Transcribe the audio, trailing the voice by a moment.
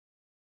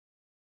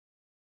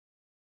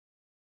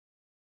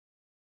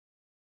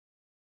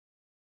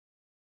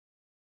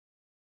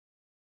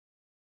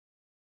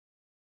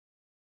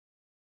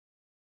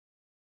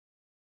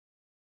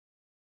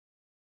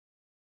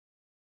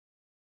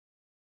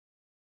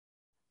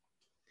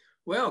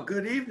Well,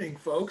 good evening,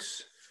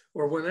 folks,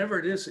 or whenever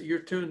it is that you're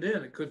tuned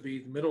in. It could be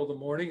the middle of the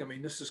morning. I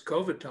mean, this is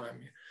COVID time.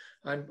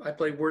 I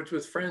play Words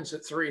with Friends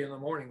at 3 in the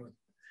morning with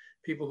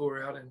people who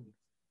are out in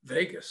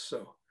Vegas.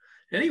 So,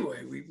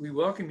 anyway, we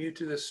welcome you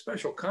to this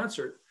special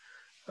concert.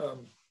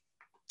 Um,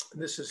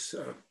 this is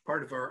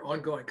part of our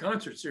ongoing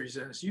concert series.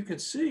 And as you can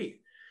see,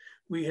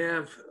 we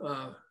have,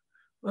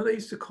 well, they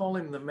used to call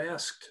him the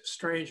Masked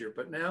Stranger,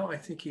 but now I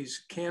think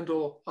he's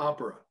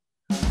Candelabra.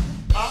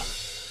 Ah.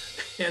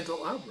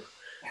 Candelabra.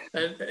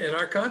 And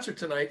our concert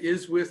tonight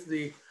is with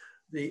the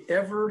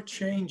ever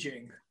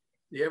changing,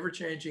 the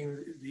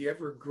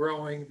ever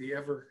growing, the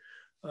ever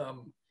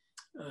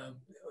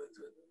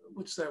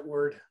what's that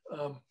word?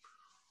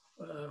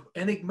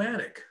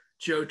 Enigmatic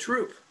Joe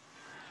Troop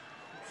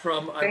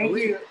from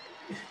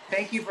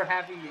Thank you for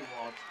having me,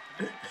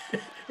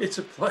 Walt. It's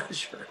a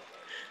pleasure.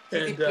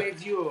 And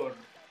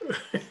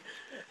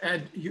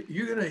and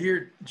you're going to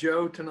hear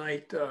Joe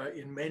tonight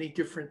in many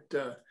different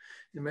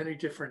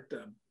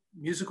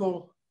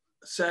musical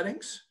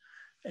settings.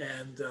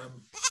 And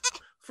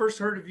first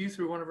heard of you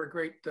through one of our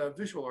great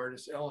visual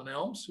artists, Ellen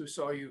Elms, who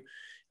saw you,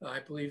 I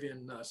believe,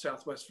 in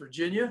Southwest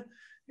Virginia.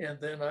 And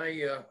then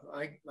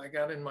I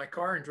got in my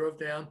car and drove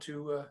down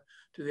to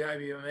the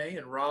IBMA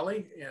in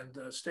Raleigh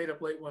and stayed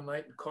up late one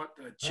night and caught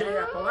Che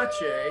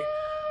Appalache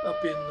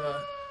up in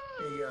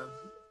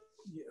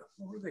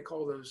what do they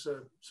call those,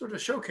 sort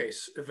of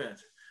showcase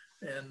event.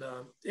 And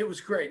it was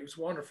great. It was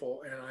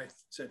wonderful. And I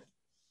said,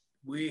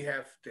 we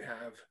have to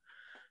have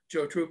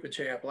Joe Troop and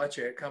Che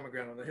Appalache at Common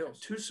Ground on the Hills.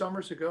 2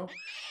 summers ago,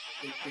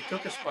 they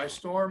took us by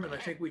storm, and I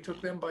think we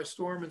took them by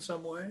storm in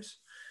some ways.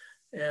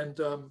 And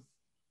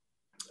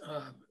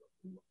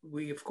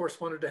we, of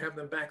course, wanted to have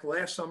them back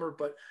last summer,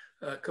 but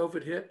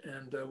COVID hit,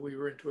 and we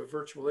were into a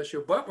virtual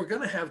issue. But we're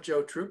going to have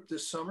Joe Troop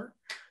this summer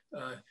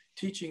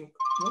teaching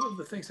one of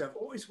the things I've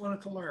always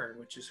wanted to learn,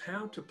 which is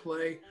how to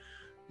play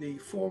the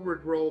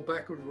forward roll,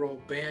 backward roll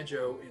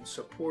banjo in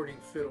supporting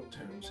fiddle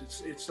tunes.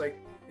 It's like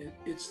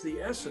it's the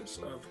essence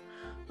of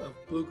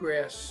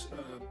bluegrass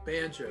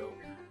banjo,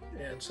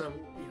 and some,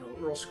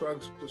 Earl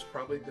Scruggs was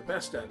probably the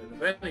best at it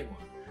of anyone.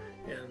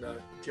 And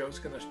Joe's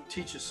going to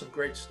teach us some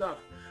great stuff.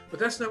 But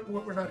that's not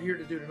what we're not here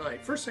to do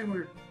tonight. First thing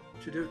we're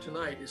to do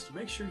tonight is to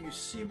make sure you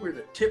see where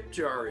the tip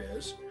jar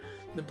is,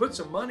 then put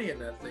some money in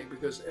that thing,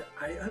 because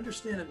I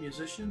understand that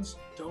musicians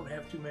don't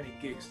have too many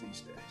gigs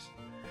these days.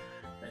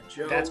 And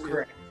Joe, that's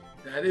correct.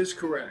 That is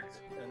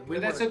correct. And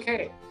but that's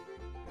okay.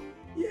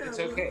 Yeah, it's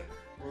okay.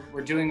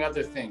 We're doing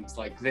other things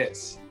like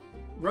this.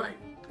 Right,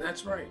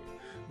 that's right.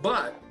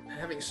 But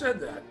having said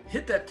that,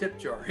 hit that tip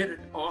jar, hit it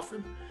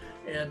often,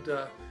 and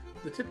the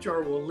tip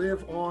jar will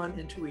live on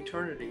into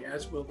eternity,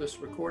 as will this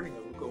recording.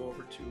 It will go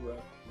over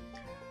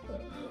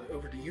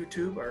to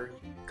YouTube, our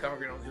Common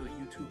Ground on the Hill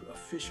YouTube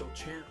official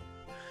channel.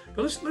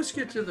 But let's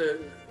get to the,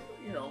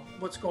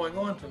 what's going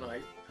on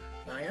tonight.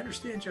 Now, I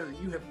understand, Joe,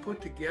 that you have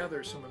put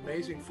together some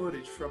amazing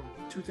footage from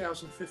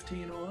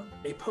 2015 on,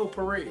 a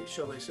potpourri,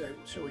 shall we say,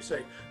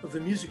 of the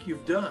music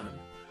you've done.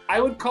 I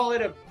would call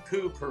it a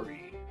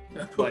poo-pourri.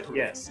 But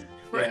yes.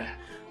 Right. Yeah.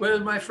 Well,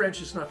 my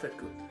French is not that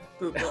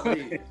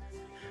good.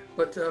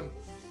 But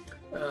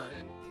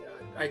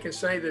I can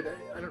say that,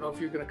 I don't know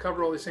if you're going to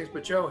cover all these things,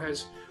 but Joe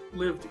has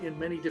lived in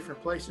many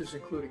different places,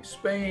 including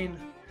Spain,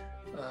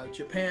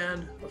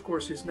 Japan, of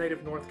course, his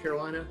native North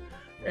Carolina,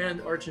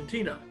 and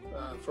Argentina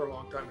for a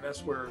long time. And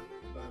that's where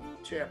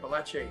Che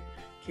Appalache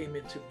came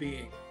into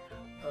being.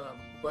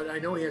 But I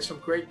know he has some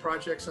great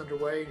projects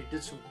underway, and he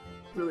did some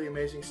really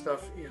amazing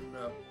stuff in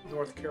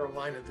North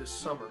Carolina this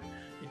summer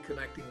in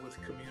connecting with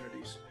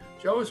communities.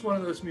 Joe is one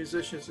of those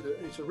musicians,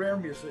 he's a rare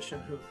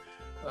musician who,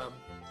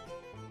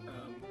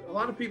 a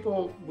lot of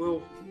people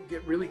will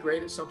get really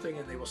great at something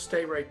and they will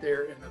stay right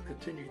there and they'll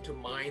continue to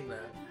mine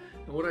that.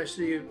 And what I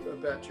see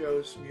about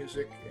Joe's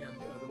music and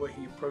the way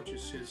he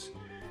approaches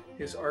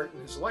his art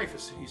and his life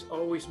is he's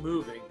always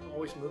moving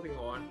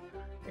on,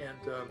 and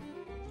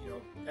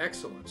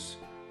excellence.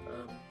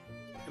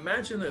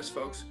 Imagine this,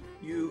 folks.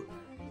 You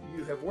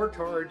have worked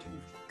hard.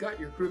 You've got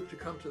your group to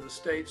come to the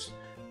States.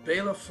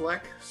 Bela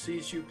Fleck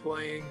sees you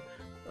playing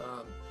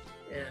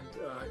and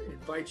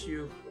invites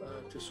you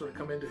to sort of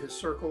come into his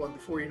circle. And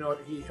before you know it,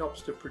 he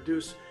helps to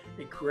produce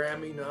a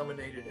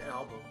Grammy-nominated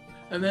album.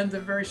 And then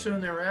very soon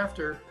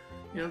thereafter,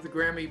 the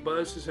Grammy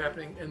buzz is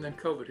happening, and then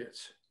COVID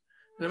hits.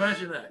 And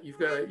imagine that. You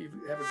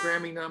have a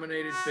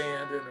Grammy-nominated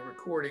band and a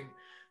recording,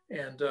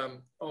 and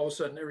all of a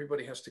sudden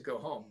everybody has to go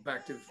home,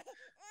 back to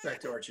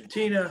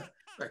Argentina,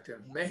 back to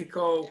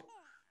Mexico,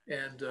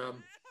 and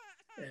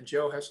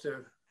Joe has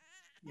to,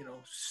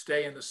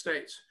 stay in the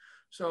States.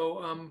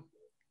 So,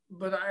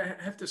 but I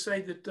have to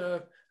say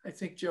that I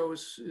think Joe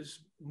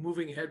is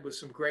moving ahead with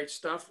some great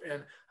stuff,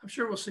 and I'm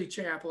sure we'll see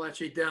Che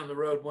Appalache down the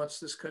road once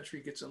this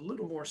country gets a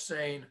little more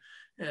sane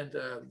and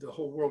the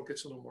whole world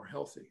gets a little more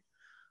healthy.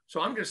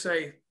 So I'm going to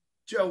say,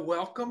 Joe,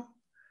 welcome,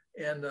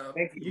 and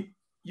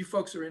you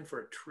folks are in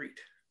for a treat.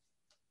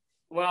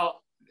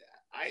 Well,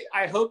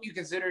 I hope you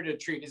consider it a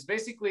treat. It's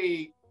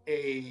basically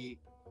a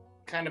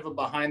kind of a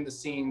behind the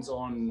scenes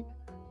on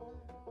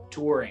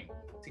touring.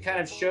 to kind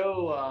of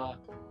show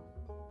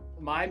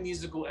my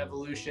musical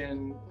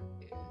evolution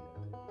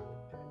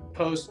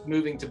post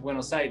moving to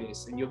Buenos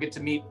Aires. And you'll get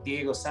to meet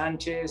Diego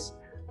Sanchez.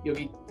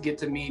 You'll get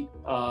to meet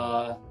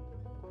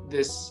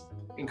this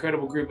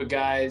incredible group of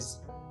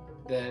guys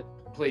that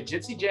play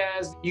gypsy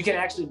jazz. You can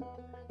actually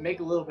make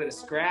a little bit of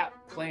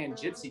scrap playing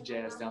gypsy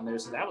jazz down there.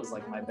 So that was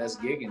like my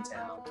best gig in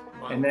town.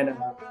 Wow.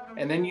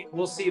 And then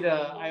we'll see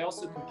I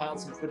also compiled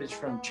some footage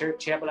from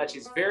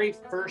Chiapalachi's very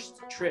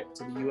first trip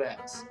to the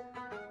U.S.,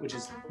 which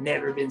has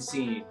never been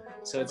seen.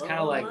 So it's kind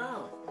of like,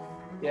 wow.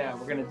 Yeah,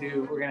 we're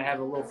gonna have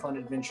a little fun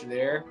adventure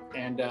there.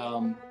 And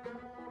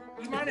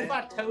you mind if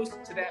I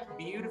toast to that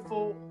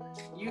beautiful,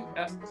 is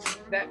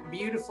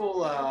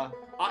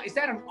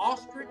that an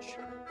ostrich?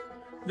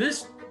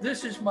 This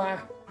is my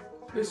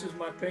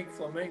pink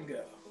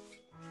flamingo.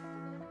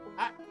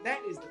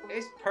 That is the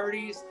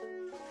prettiest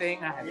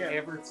thing I have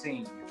ever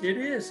seen. It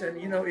is, and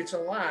it's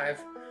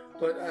alive,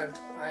 but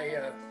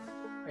I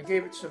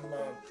gave it some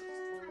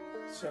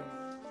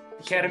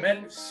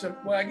ketamine.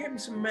 I gave him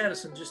some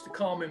medicine just to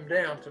calm him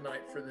down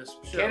tonight for this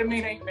show.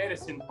 Ketamine ain't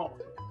medicine, no.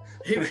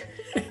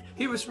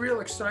 He was real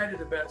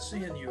excited about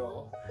seeing you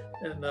all,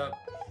 and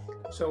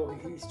so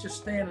he's just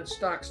standing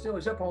stock still.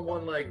 He's up on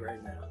one leg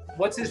right now.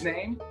 What's his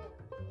name?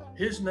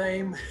 His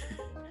name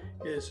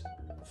is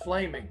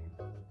Flaming.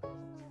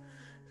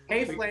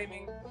 Hey,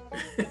 Flaming.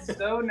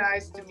 So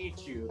nice to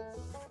meet you.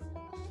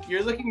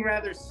 You're looking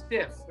rather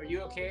stiff. Are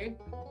you okay?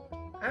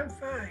 I'm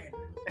fine.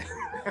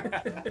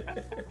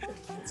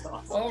 That's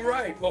awesome. All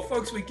right. Well,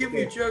 folks, we give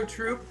you Joe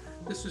Troop.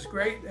 This is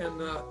great,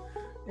 and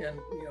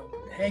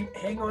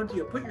hang on to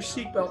you. Put your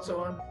seatbelts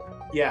on.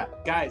 Yeah,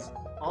 guys.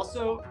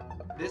 Also,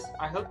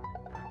 I hope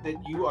that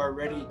you are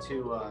ready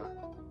to.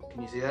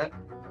 Can you see that?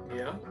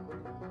 Yeah.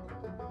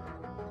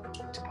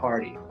 To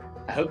party.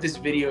 I hope this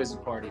video is a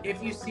party.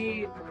 If you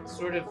see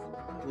sort of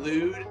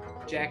lewd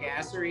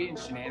jackassery and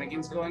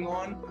shenanigans going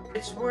on,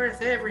 it's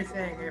worth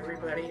everything,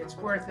 everybody. It's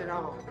worth it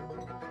all.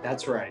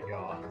 That's right,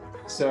 y'all.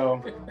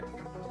 So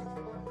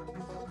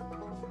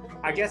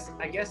I guess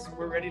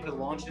we're ready to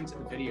launch into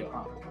the video,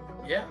 huh?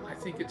 Yeah, I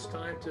think it's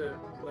time to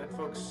let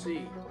folks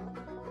see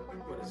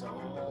what it's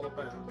all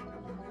about.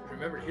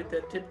 Remember to hit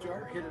that tip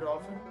jar, hit it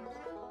often,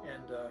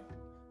 and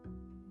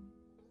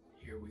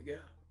here we go.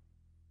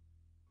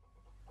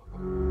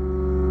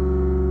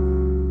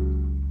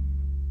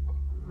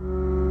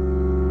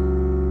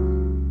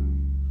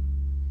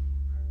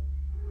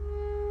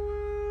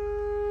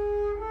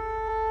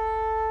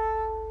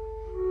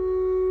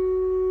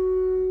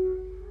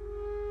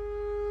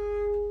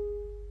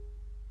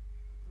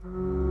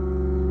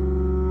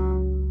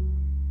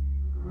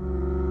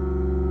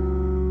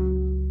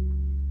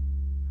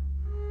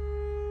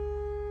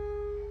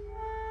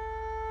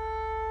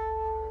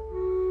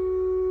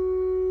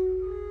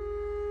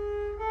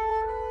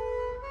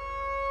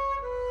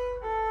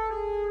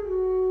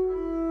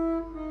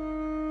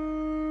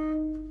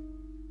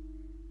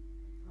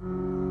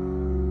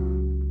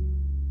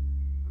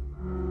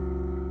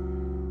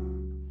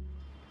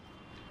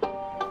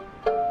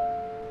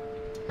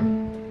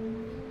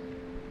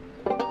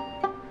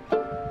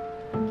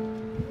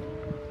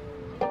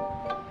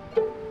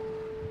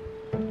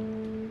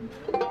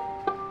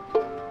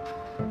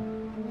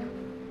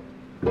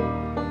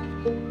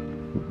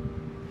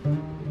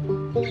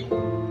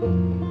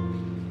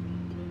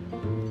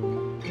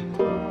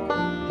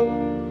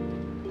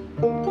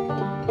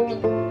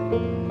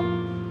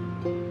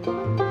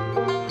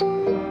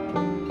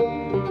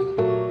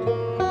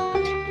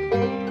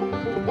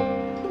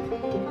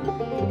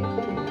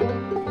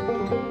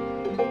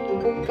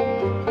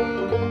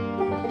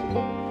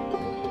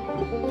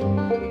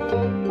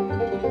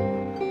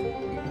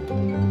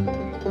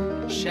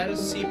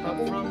 Shadows seep up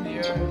from the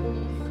earth.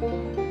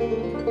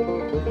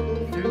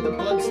 Through the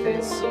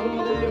bloodstained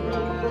soul they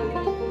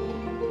rise.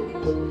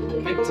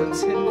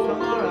 Victims hidden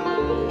from our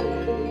eyes.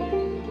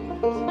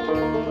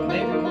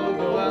 Maybe we'll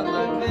go out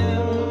like them.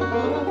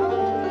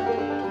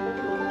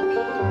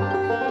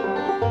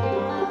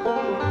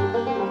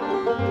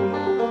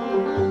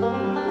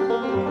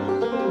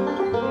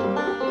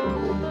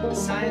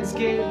 Science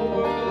gave the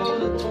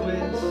world a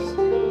twist.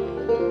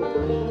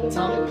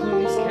 Atomic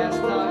plumes cast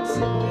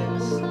toxic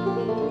mist.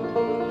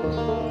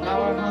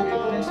 Power hungry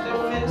clench their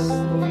fists. The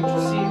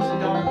future seems a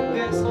dark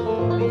abyss.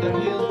 Beneath their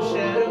heels the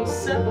shadows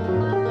settle.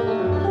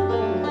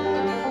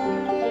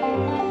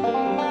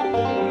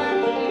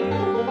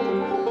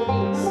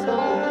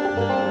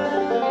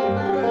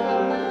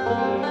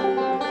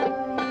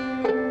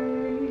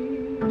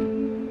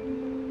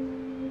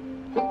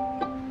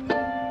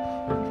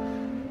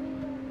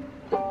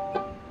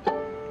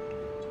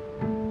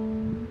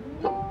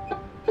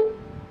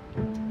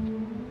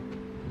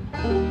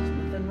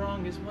 Nothing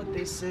wrong is what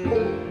they say.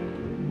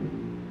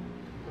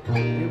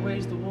 They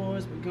wage the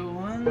wars but go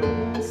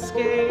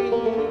unscathed.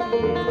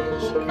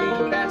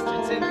 Greedy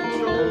bastards in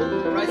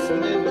control. The rights to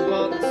live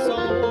above the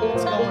soul.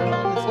 What's going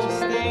on is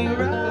just ain't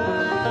right.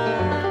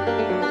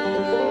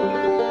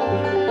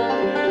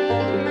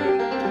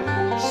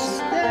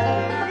 Just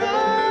ain't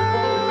right.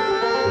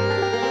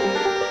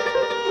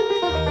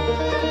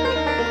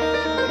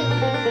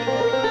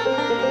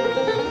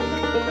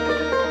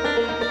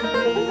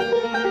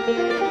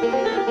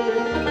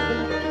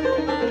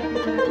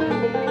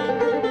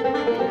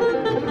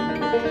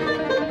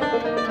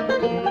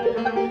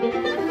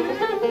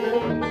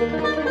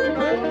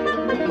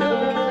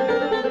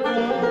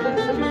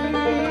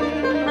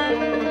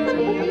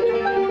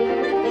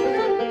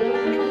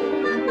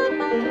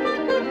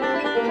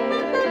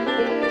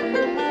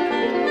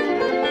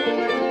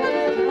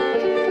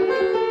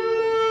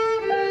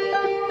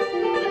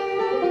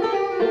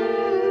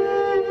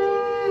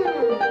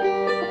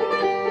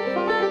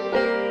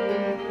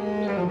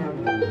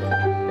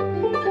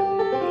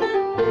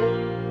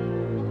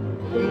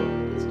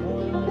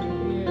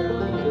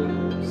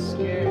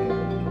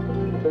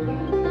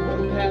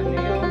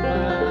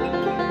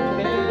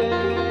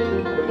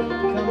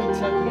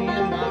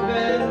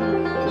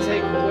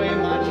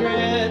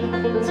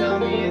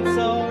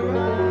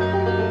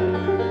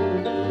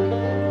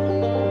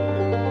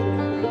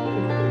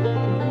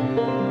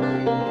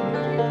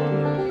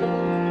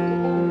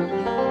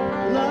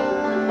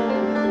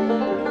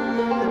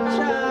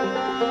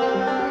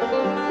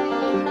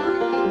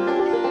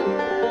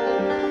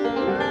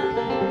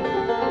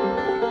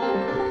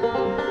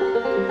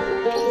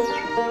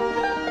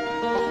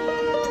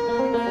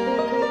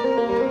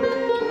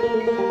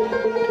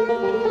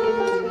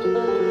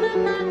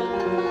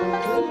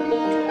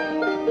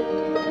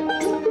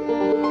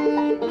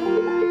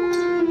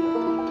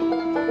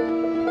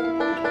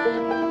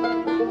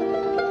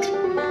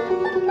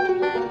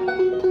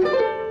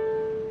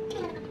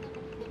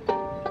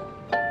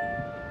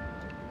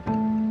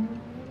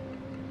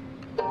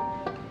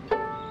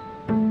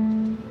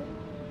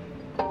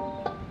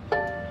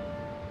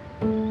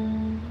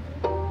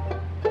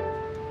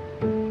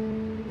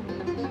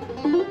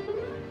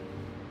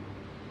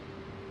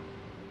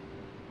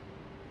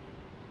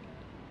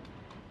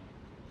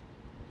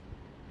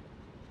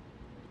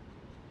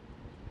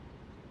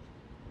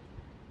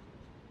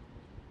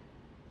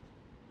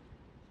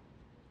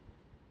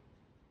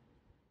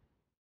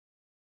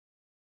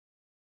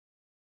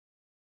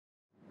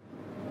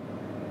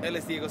 Él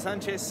es Diego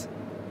Sánchez.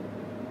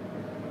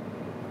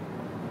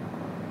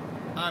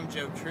 I'm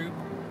Joe Troop.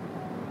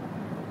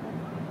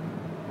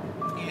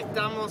 Y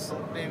estamos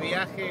de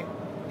viaje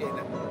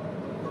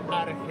en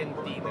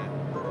Argentina.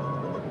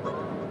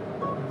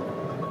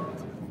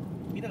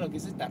 Mira lo que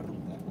es esta ruta.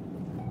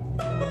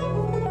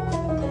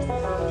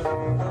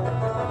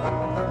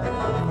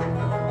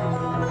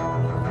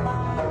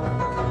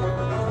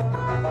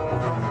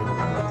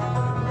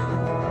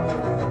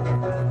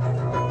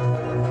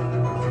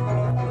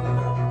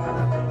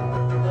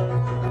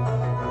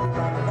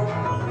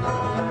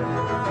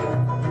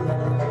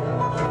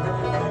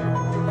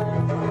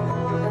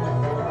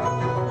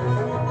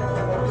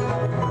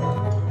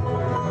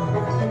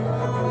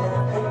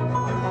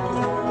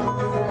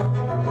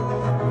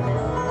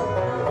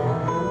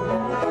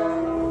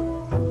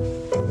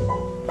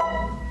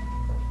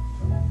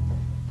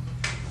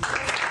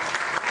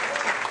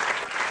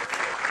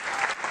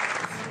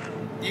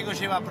 Diego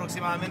lleva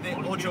aproximadamente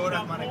 8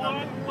 horas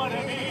manejando.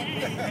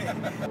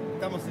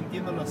 Estamos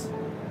sintiendo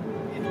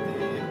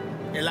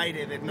el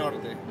aire del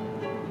norte.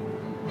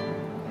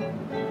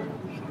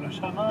 Yo la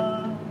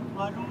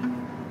llamaba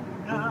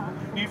Luna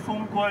y fue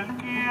un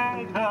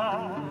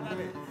cualquiera.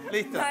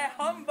 Listo. My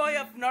homeboy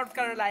of North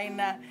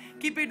Carolina.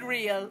 Keep it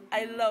real.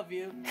 I love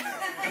you.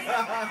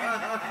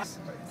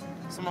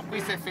 Somos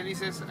quizzes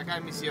felices acá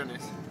en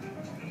Misiones.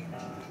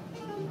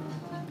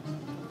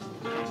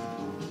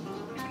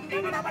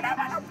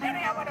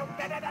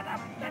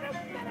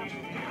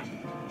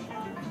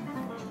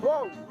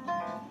 Wow.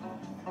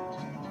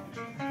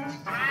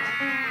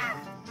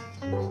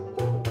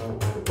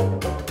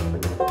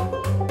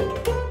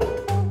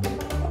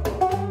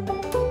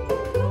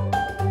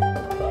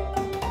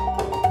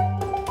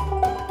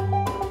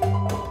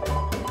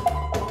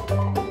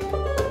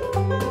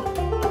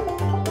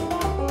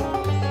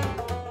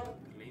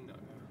 Lindo.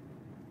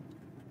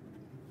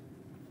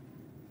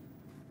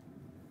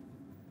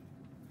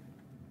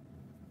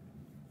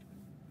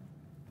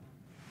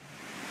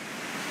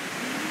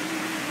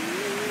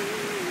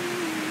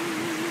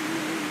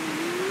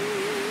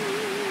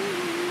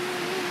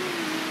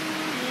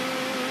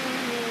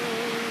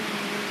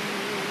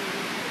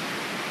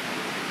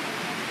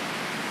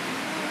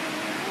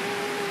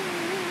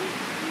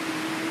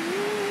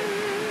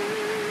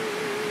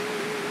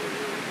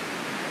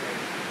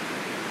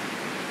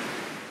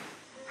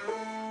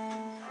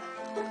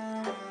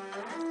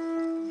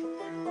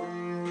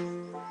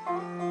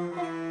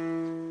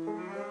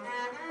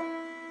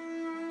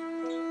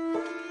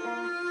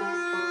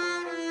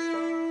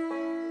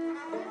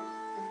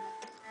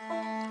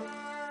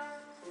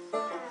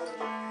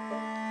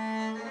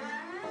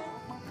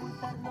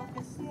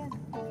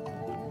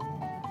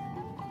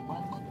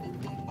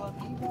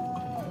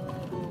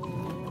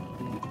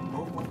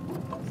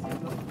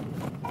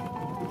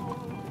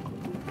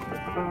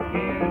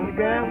 In the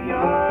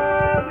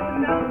graveyard,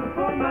 looking down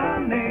for my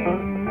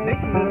name,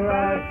 making the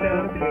right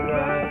sound to the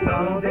right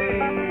all day.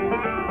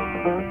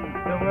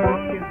 The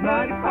work is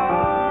mighty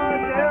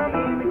hard down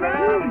in the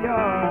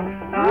graveyard.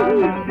 I'll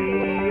never be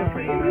a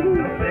freeman,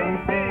 so they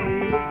say.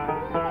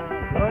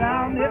 But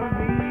I'll never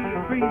be a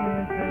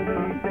freeman, so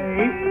they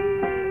say.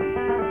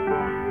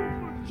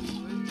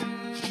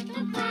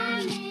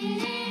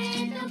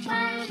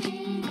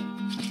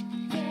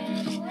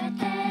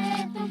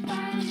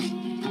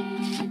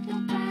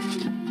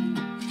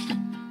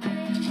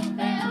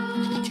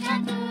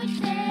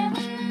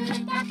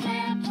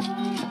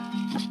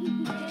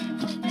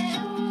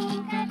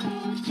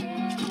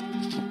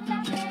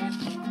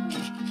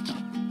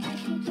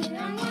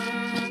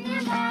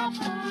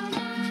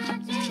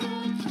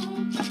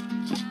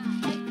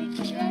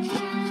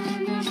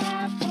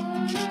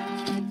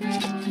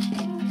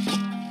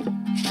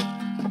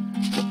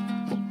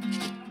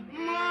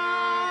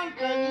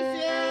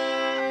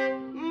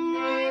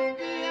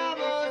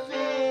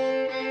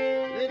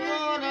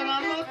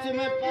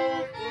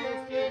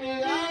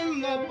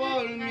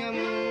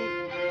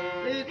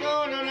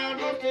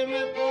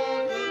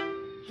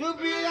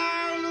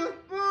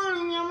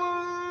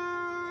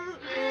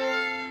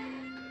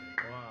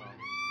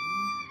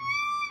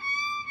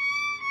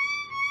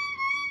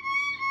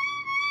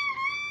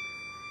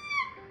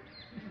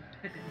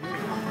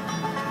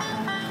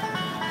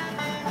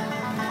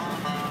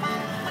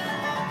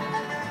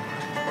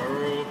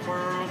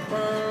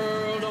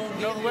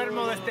 No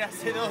duermo desde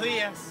hace 2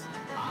 días.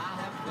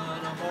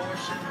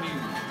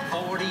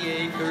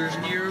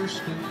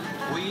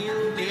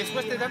 Y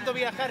después de tanto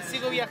viajar,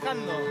 sigo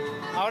viajando.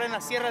 Ahora en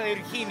la Sierra de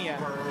Virginia.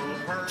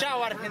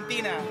 Chao,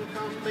 Argentina.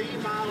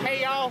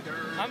 Hey, y'all.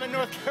 I'm in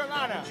North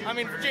Carolina. I'm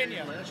in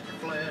Virginia.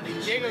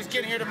 Diego's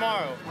getting here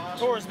tomorrow.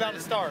 Tour is about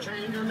to start.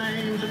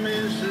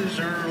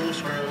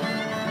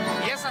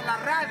 Y esa es la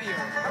radio.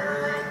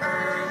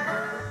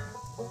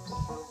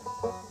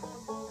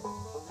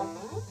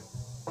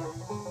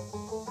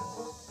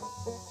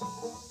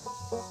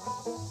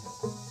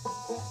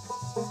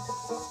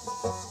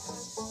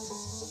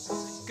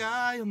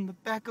 Guy on the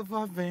back of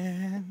our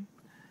van.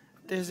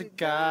 There's a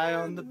guy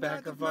on the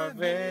back of our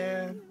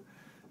van.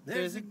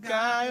 There's a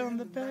guy on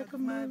the back of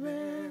my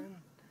van,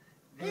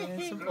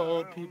 and some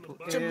old people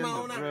in the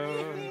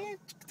road.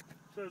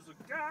 There's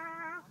a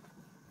guy.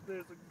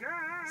 There's a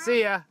guy.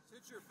 See ya.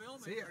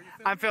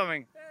 I'm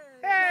filming.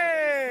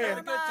 Hey!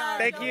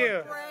 Thank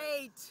you.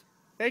 Great.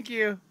 Thank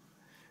you.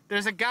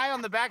 There's a guy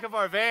on the back of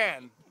our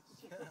van.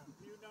 You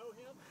know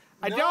him?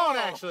 I don't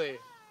actually.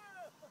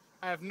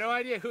 I have no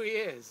idea who he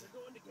is.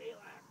 We're going to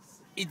Galax.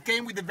 It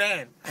came with the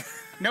van.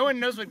 No one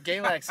knows what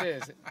Galax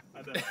is.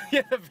 I know.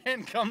 Yeah, the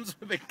van comes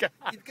with a guy.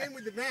 It came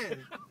with the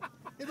van.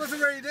 It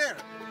wasn't already there.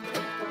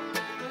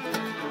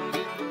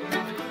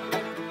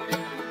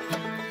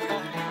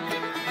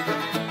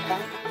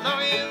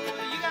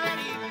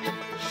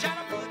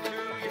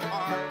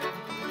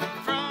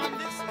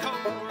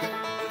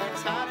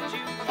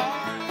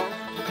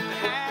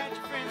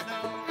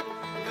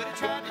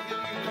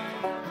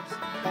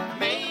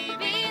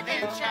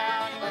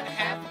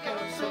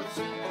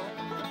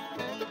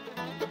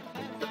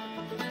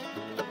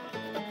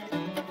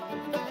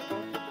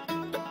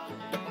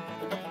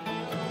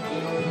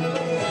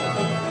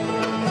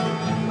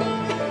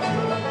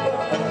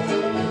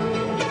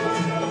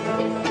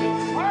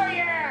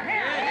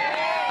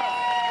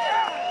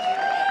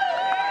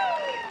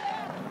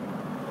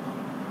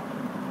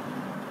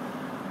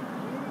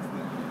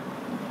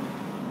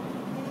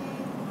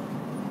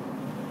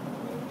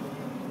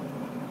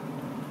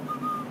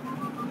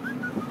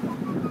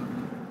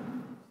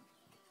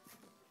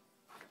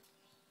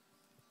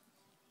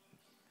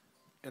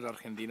 El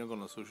argentino con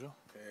lo suyo.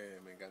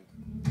 Me encanta.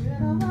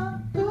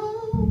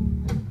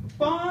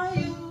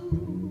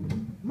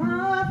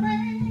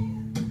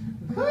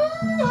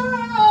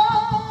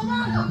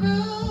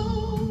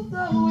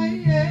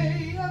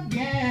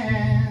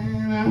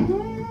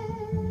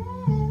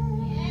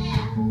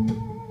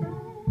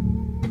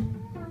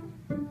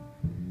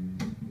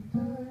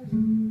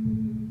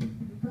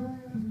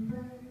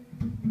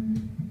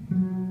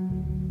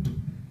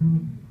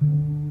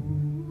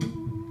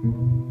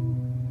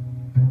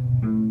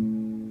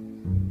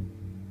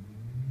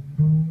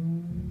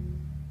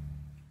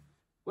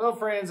 Well,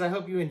 friends, I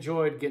hope you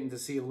enjoyed getting to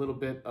see a little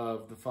bit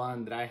of the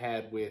fun that I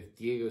had with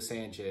Diego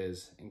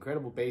Sanchez,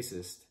 incredible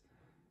bassist.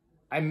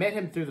 I met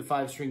him through the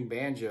 5-string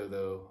banjo,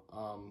 though.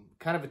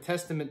 Kind of a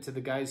testament to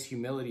the guy's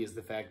humility is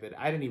the fact that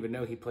I didn't even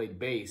know he played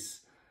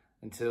bass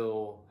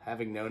until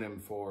having known him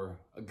for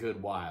a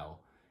good while.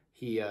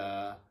 He's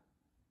a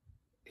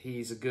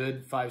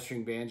good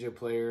 5-string banjo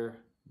player,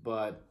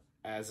 but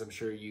as I'm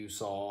sure you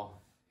saw,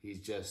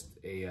 he's just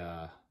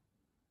a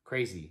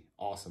crazy,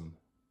 awesome,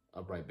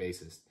 upright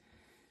bassist.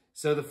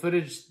 So the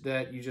footage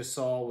that you just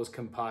saw was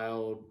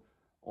compiled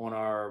on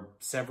our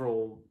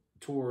several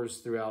tours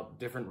throughout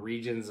different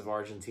regions of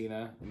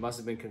Argentina. It must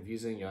have been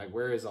confusing. You're like,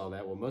 where is all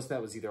that? Well, most of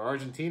that was either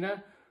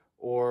Argentina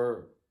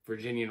or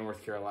Virginia,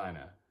 North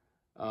Carolina.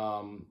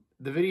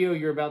 The video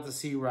you're about to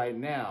see right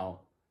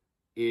now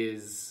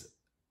is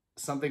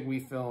something we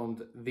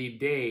filmed the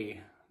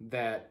day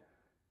that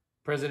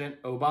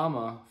President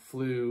Obama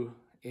flew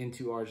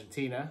into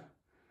Argentina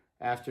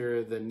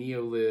after the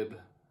neolib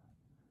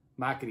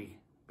Macri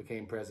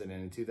became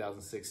president in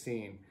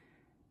 2016,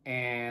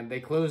 and they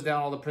closed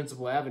down all the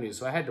principal avenues.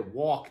 So I had to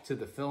walk to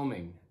the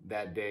filming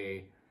that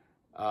day,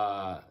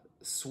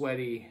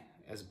 sweaty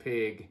as a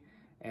pig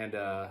and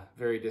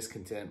very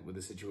discontent with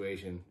the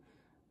situation.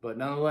 But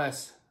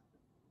nonetheless,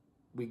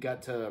 we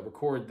got to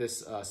record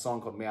this song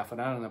called Me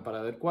Afanaron en la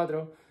Parada del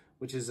Cuatro,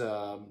 which is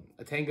a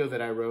tango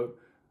that I wrote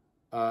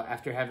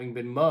after having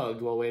been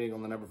mugged while waiting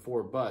on the number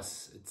 4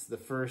 bus. It's the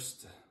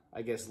first,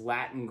 I guess,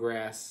 Latin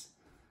grass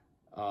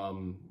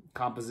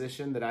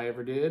composition that I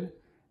ever did,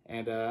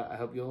 and I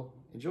hope you'll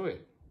enjoy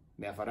it.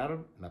 Me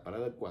afanaron en la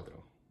Parada del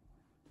Cuatro.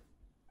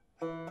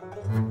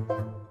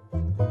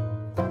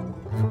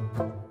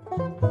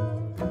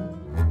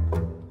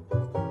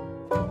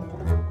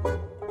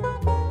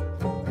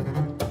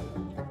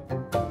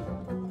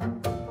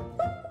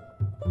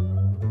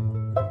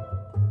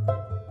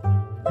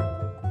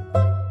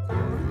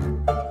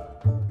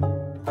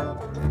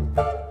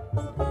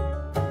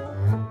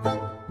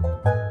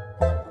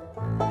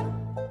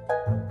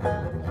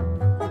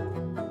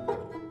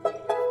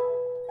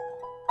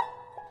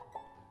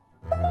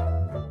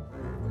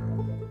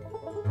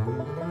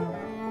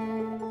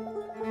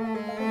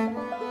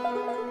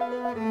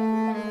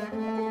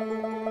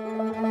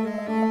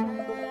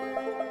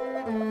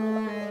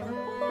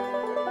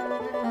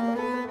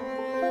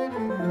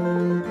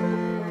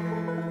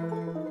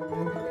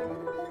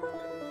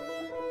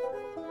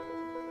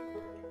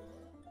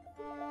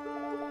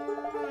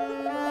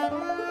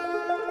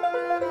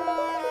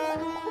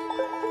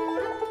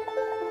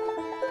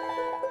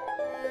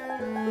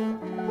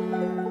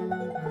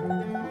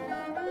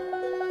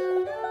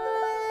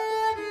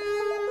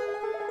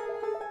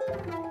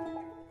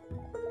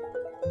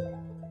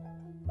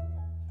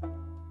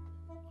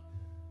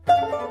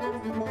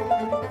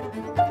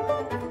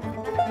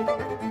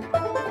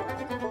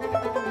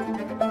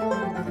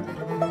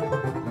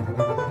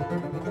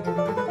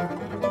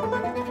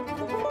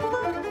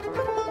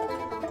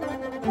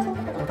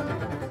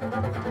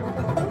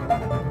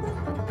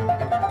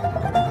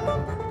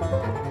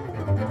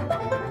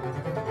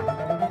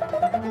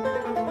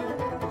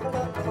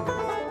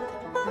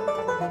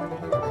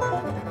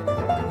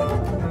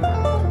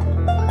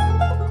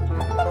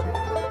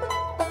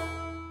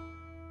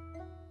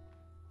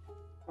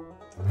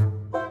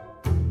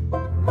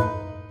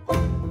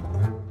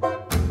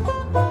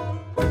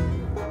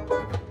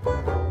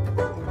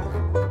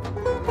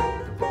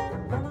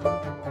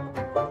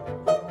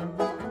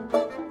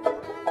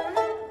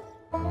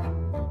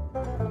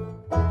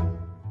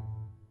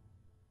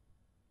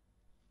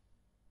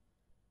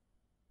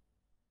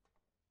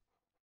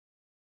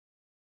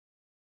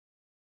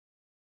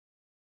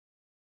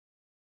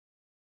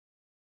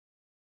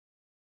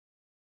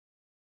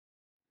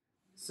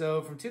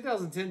 So from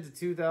 2010 to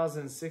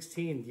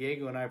 2016,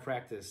 Diego and I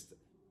practiced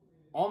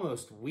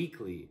almost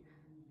weekly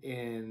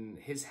in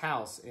his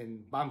house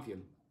in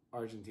Banfield,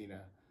 Argentina.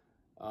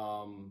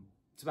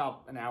 It's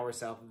about an hour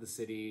south of the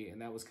city,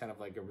 and that was kind of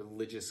like a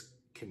religious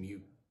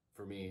commute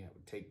for me. I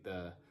would take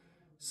the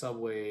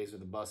subways or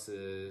the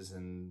buses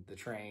and the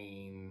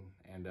train,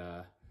 and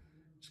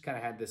just kind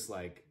of had this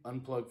like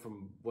unplug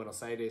from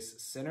Buenos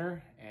Aires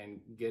center and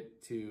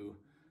get to.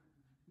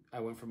 I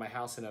went from my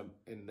house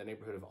in the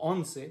neighborhood of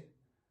Once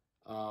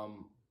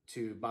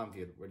to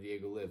Banfield, where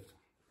Diego lived.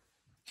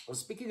 Well,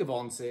 speaking of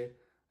Once, I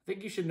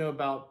think you should know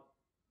about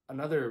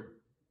another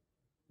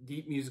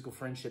deep musical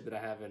friendship that I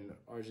have in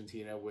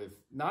Argentina with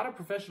not a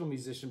professional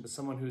musician, but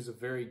someone who's a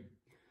very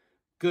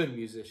good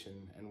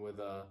musician and with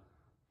a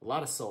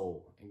lot of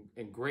soul and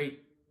a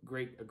great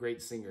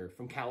singer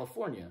from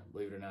California,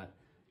 believe it or not,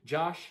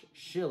 Josh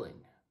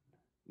Schilling.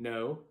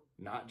 No,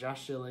 not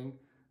Josh Schilling,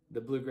 the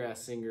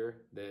bluegrass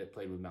singer that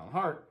played with Mountain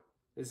Heart.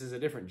 This is a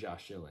different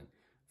Josh Schilling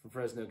from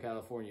Fresno,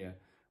 California.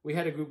 We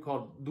had a group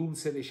called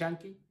Dulce de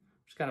Yankee,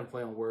 which kind of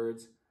play on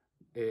words.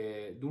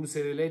 Dulce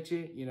de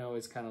leche, you know,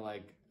 it's kind of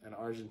like an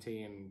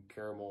Argentine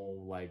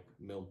caramel like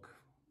milk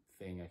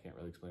thing. I can't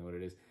really explain what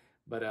it is.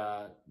 But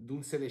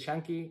Dulce de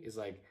Yankee is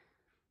like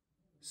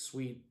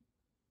sweet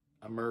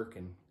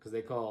American, because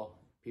they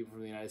call people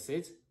from the United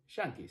States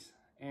Yankees.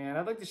 And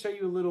I'd like to show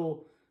you a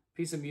little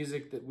piece of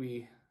music that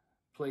we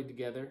played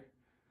together.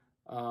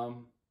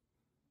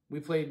 We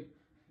played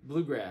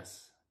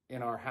bluegrass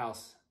in our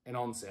house in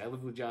Once. I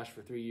lived with Josh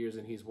for 3 years,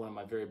 and he's one of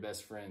my very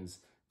best friends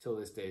till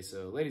this day.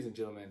 So, ladies and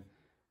gentlemen,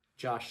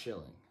 Josh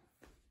Schilling.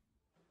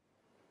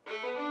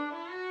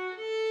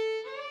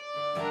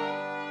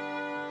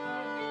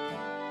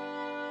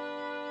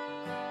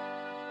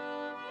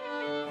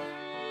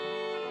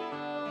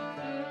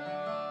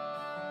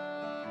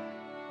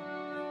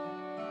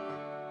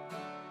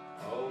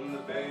 On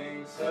the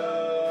banks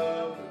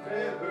of the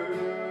river,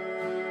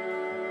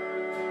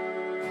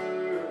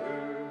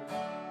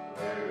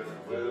 where the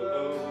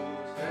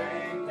willows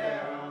hang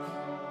down,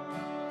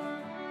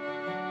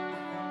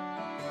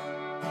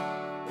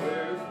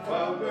 where the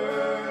wild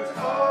birds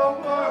all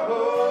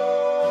warble,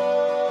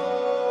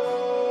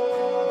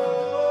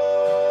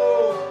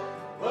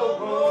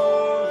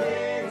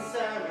 rolling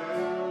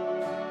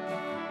sound,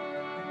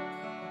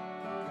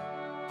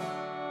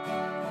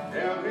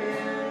 down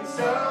in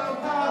some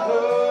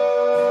hollow,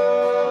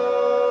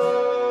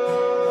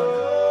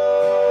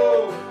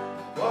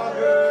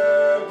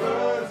 water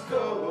runs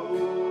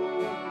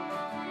cold.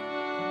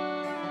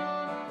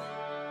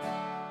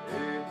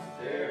 It's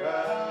there I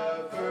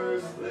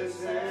first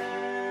listened,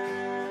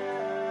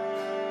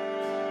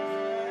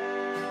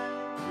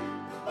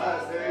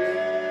 lies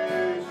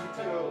that she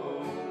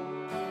told.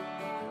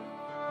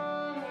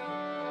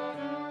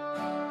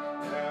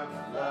 Now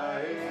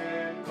lying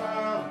in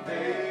my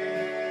bed,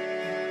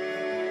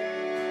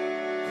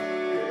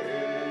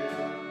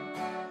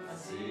 I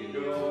see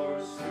your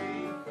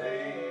sweet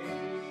face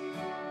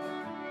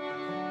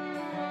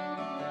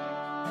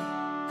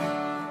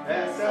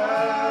as I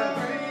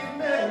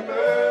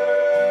remember.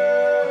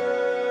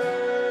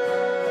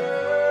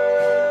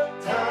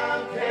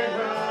 Time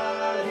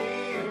cannot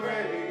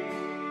erase.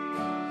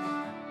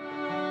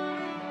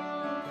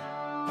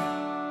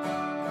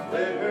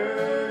 Let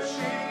her,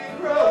 she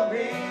wrote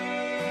me,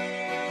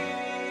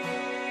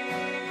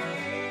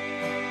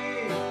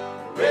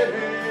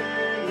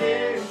 written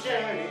in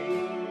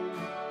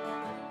shame,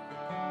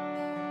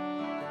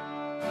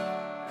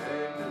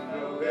 and to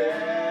know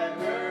that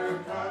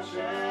her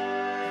conscience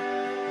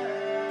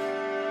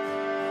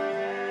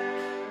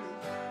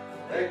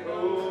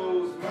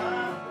echoes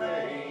my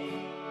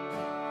pain.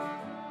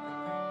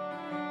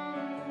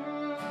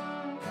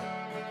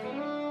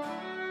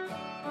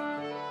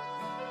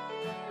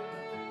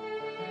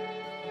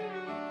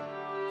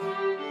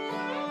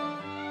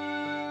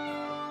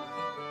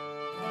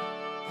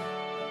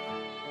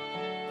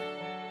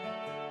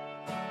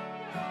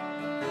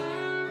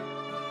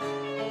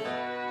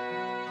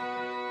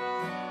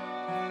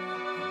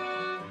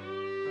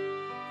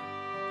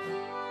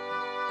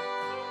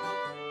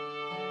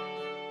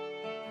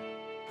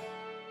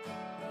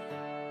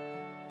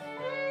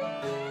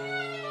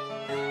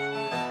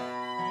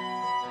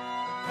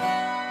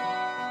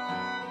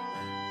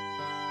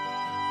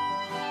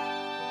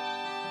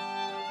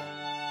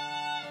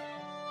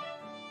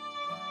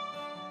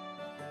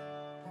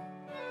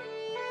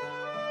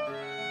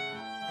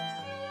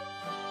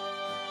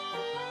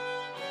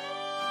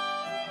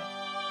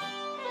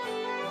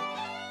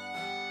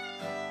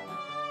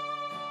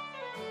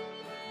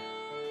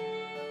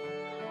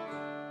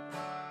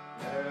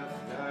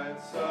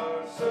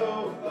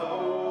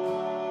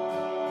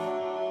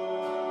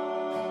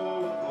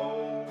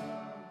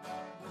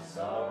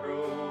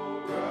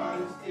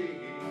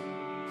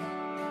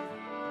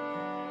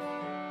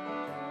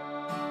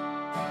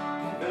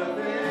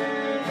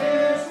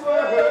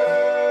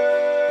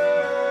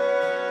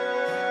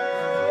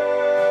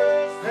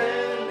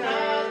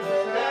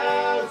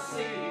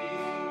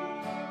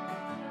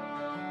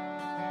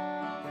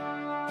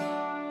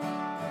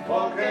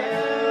 walking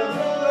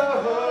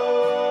alone.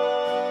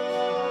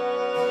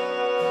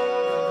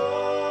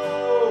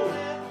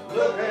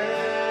 Look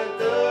at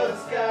the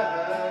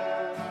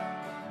sky,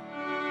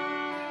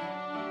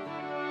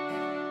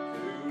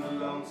 too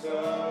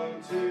lonesome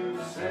to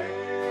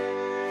sing.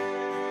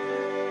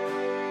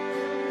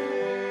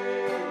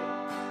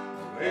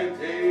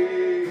 Plenty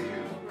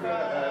you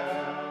cry.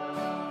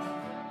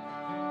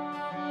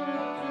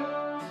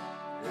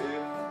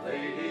 If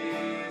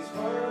ladies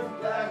were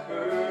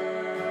blackbirds,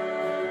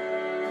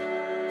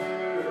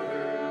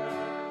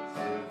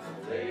 if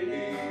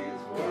ladies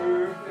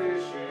were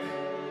fishing,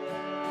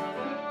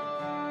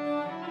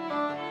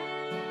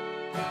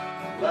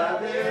 lie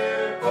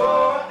there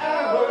for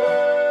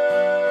hours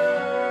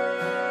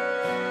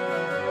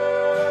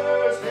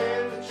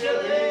in the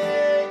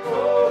chilly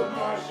cold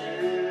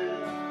marshes.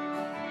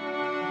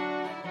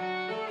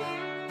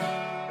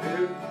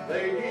 If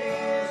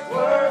ladies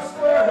were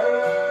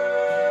squirrels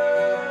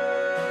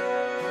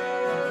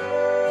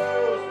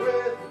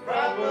with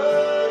bright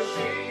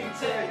bushy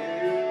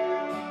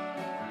tails,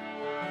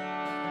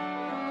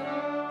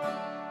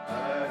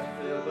 I'd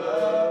fill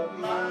up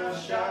my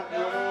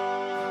shotgun,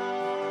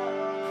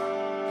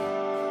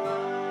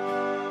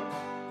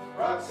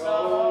 rock,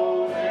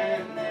 salt,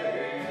 and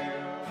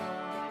nail.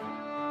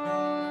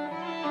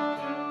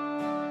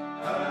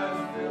 I'd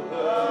fill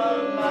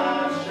up my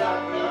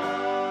shotgun,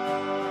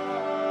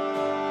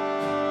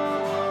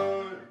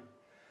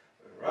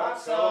 rock,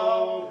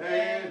 salt,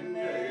 and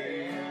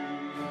nail.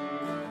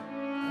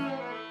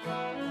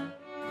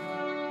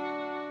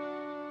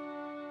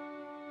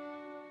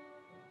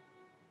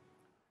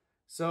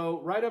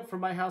 So right up from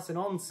my house in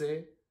Once,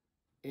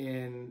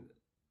 in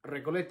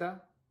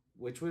Recoleta,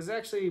 which was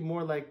actually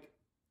more like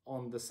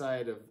on the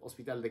side of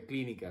Hospital de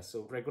Clínica,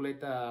 so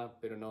Recoleta,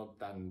 pero no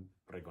tan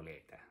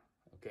Recoleta,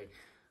 okay?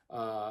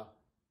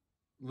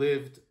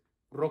 Lived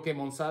Roque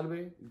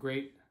Monsalve,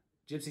 great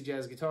gypsy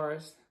jazz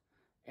guitarist,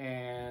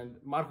 and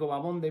Marco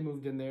Bamonde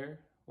moved in there,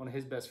 one of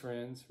his best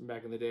friends from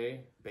back in the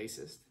day,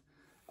 bassist.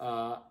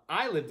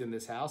 I lived in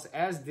this house,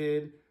 as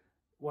did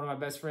one of my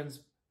best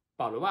friends,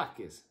 Pablo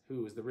Vázquez,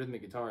 who was the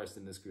rhythmic guitarist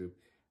in this group.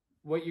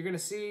 What you're going to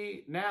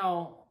see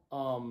now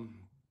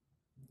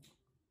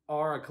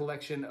are a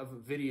collection of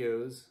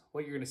videos.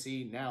 What you're going to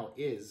see now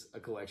is a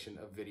collection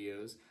of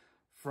videos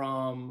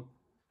from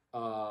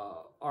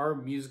our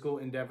musical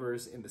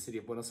endeavors in the city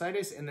of Buenos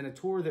Aires, and then a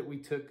tour that we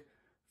took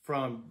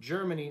from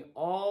Germany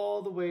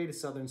all the way to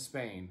southern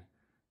Spain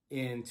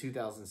in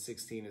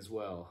 2016 as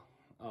well.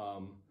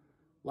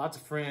 Lots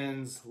of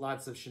friends,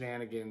 lots of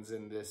shenanigans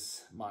in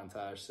this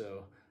montage,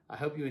 so I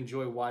hope you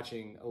enjoy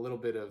watching a little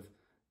bit of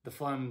the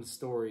fun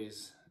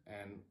stories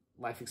and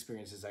life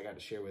experiences I got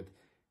to share with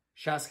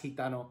Jazz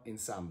Gitano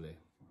Ensemble.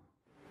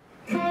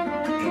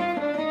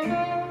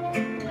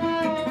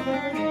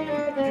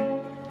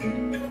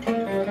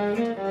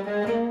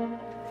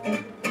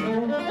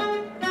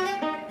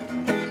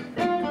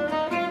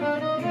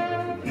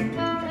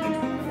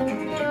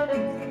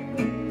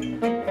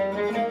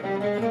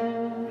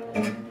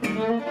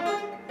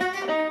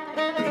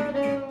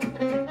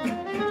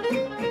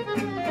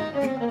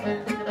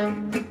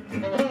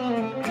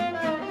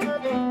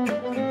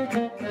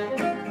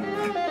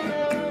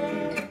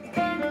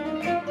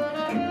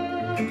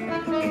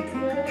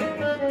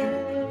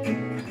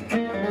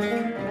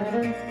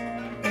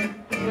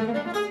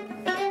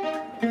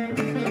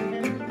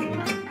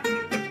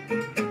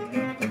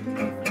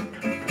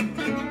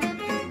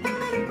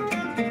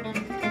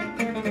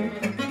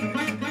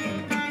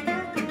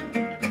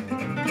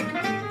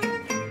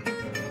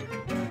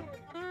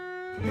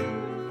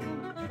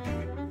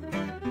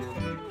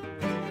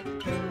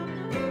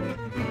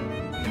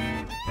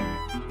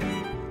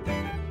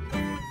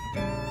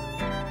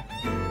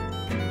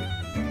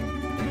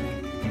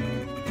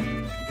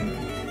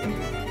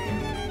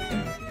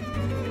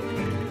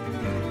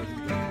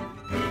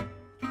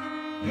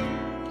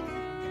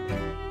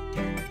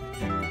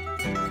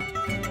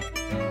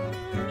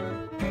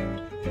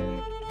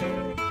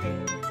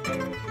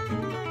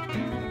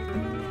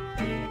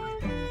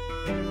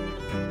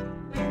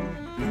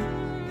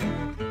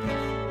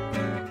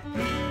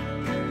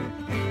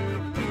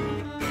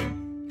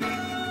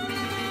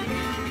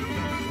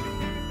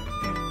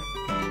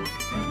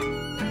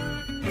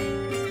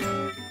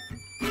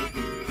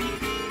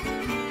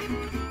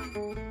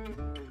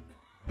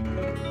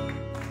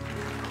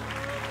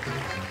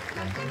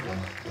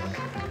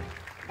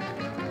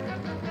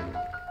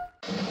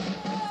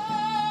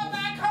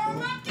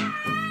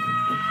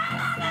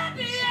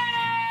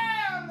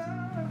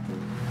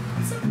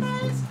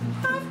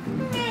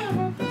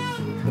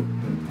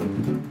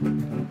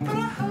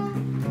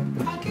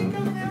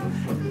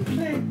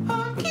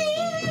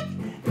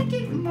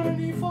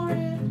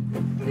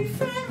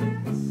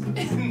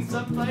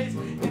 Someplace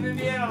in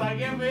Indiana,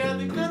 like every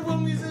other goodwill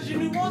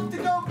musician who wants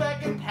to go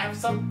back and have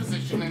some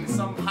position in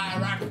some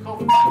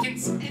hierarchical fucking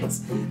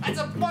sense. That's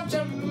a bunch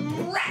of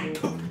rat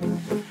poop.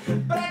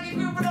 But I can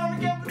group it on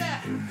and get with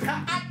that.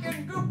 I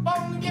can group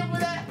on and get with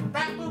that.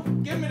 Rat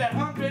poop, give me that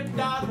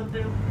 $100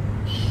 bill.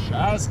 Shut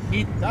Das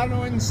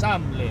Gitano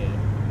Ensemble.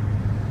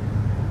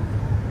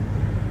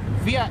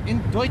 Wir in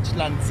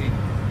Deutschland sind.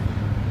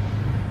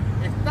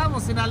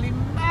 Estamos en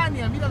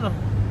Alemania. Mira los.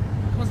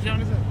 ¿Cómo se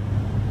llaman esos?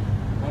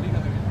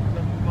 Molinos de viento.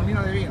 Los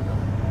molinos de viento.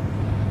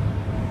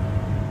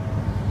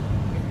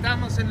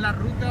 Estamos en la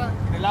ruta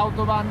del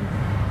Autobahn.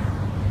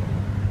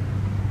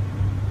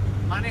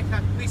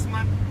 Maneja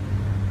Quisman,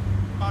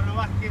 Pablo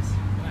Vázquez.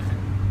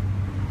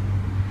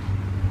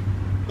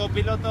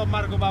 Copiloto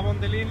Marco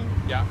Pamondelín.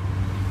 Ya.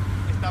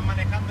 Está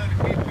manejando el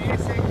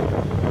GPS.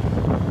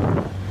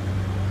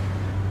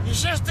 Y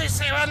yo estoy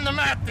cebando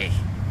mate.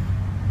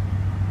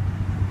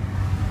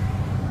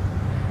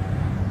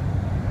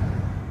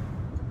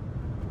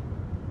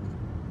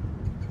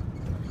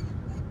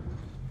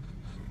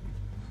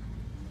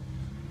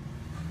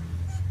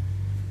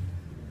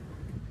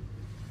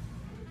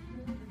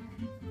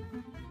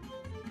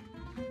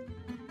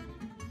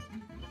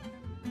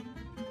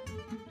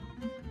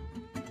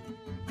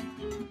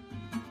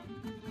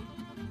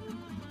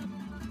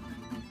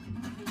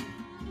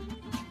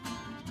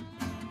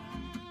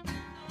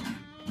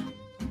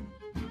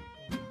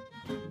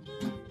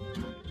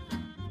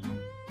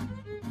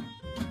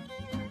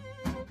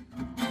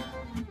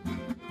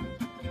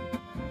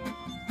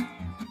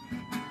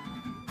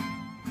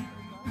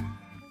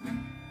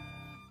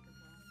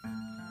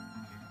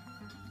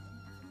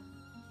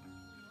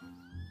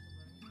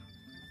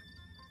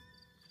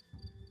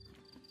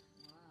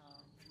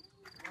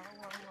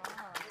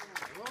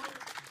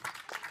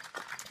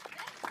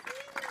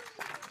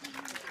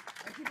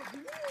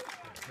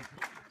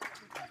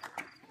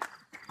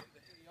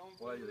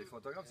 Ouais, il y a des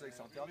photographes, c'est vrai que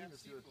c'est interdit,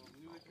 monsieur.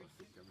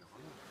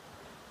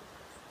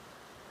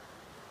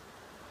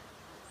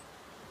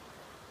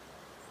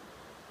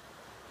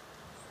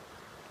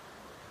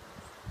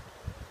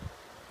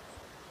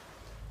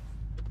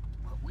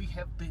 What we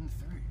have been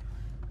through.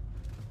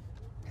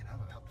 And I'm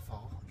about to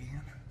fall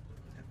again.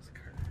 That was a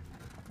curve.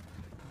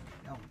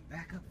 Now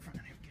back up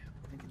front. Here we go.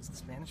 I think it's the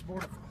Spanish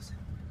border crossing.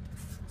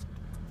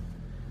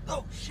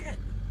 Oh shit!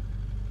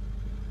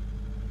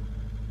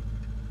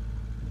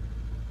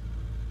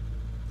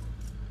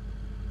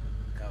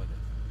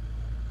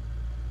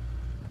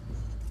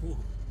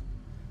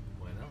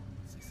 Bueno,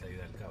 si se ha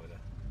ido el cabra.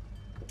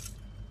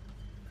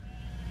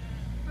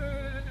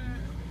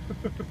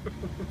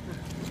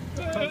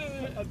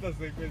 Alta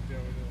secuencia,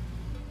 boludo.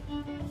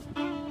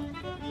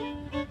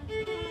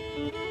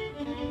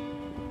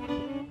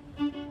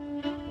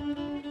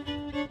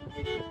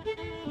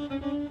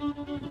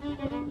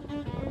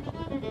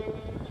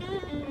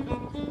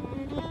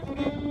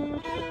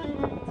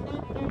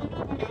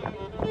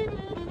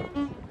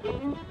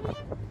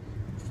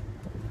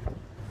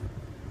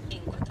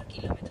 En 4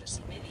 kilómetros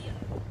y medio,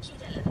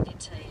 gira a la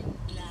derecha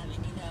en la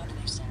avenida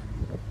Ordesa.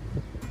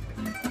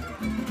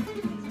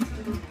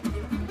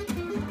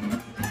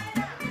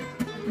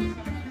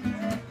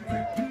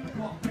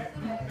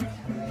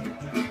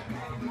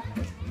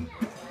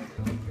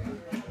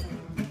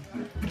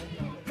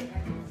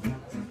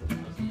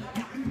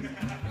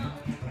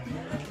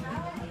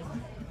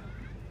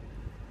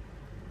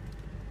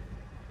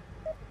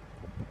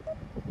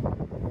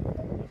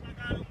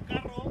 Sacar un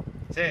carro.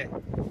 Sí.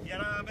 Y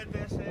ahora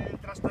metes el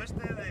trasto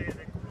este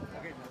de culo.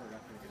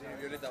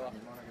 Violeta abajo.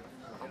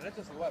 El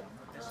resto es igual.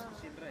 Es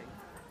sin rey.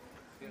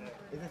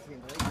 Ese es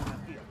sin rey,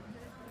 energía.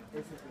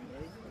 Ese es sin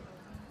rey.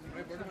 No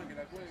hay problema que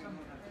la cuelguen, no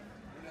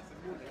le hacen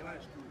burla.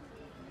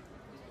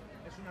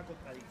 Es una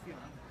contradicción.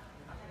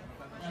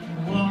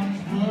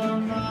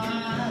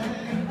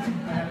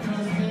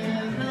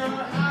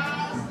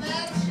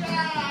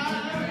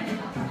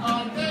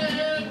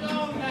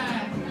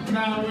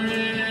 Now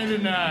wait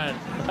tonight,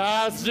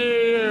 I'll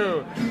see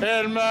you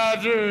in my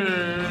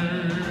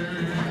dreams.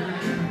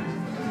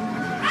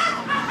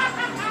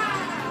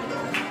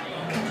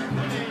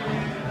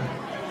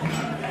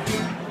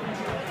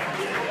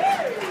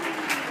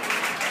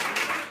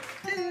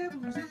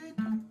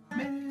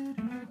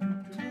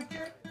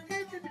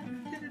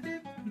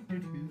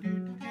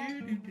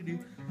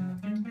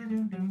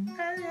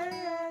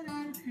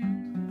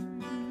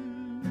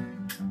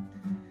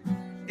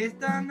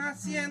 Están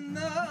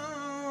haciendo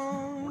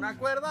una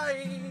cuerda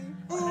ahí,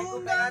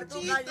 un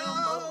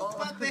ganchito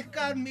para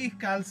pescar mis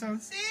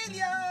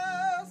calzoncillos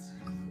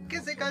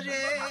que se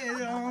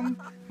cayeron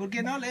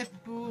porque no les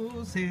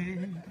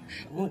puse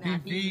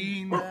una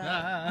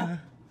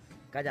pinta.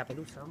 Calla,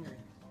 pelusa, hombre.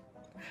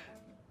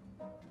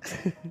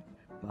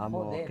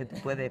 Vamos, Joder. que tú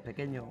puedes,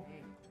 pequeño.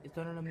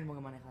 Esto no es lo mismo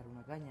que manejar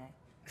una caña, ¿eh?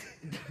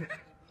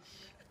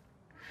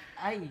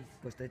 ¡Ay!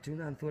 Pues te he hecho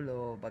un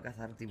anzuelo para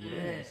cazar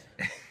tiburones.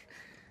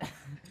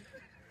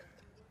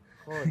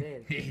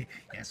 Joder.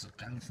 Esos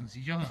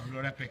calzoncillos,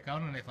 olor a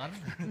pescado no le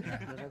falta.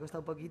 Nos ha costado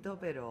un poquito,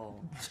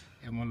 pero...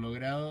 Hemos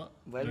logrado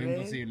lo Vuelve.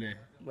 imposible.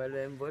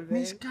 Vuelven, vuelven.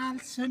 Mis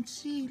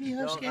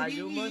calzoncillos Los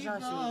gallumbos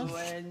a su queridos.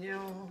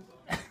 dueño.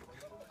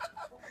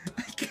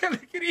 ¡Ay, qué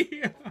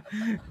alegría!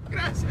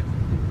 Gracias.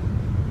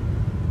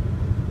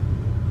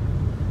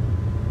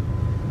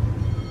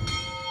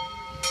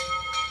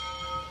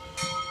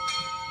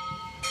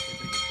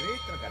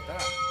 Tracatá.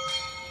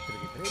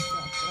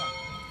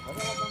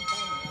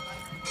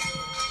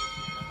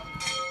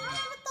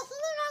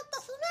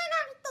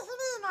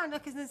 No,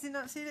 es que si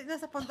no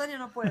es espontáneo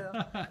no puedo.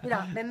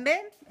 Mira,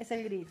 Bembén es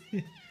el gris.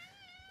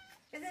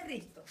 Ese es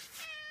Risto.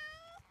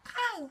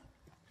 ¡Ay!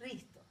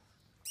 Risto.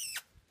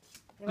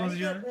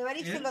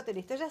 Evaristo el lote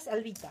listo. Ella es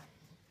Albita.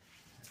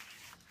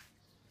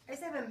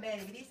 Ese es Bembén,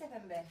 el gris es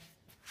Bembén.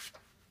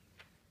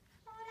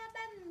 ¡Hola,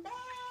 Bembén!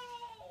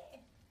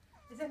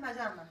 Ese es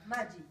Mayama,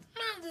 Maggi.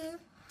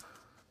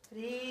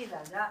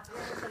 Frida, ya,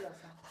 estoy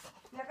celosa.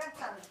 Y acá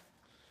está.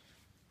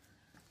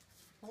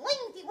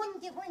 Guanti,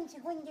 guanti, guanti,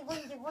 guanti,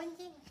 guanti,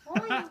 guanti.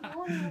 Guanti,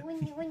 guanti,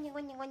 guanti, guanti,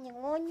 guanti, guanti,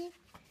 guanti.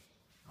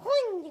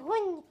 Guanti,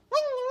 guanti,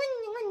 guanti,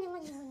 guanti,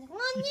 guanti, guanti,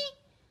 guanti.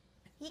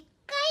 Y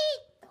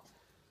Caíto.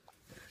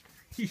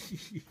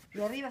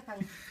 Y arriba están.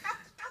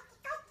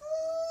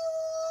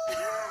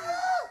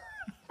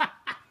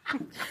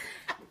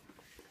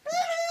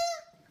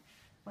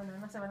 Bueno,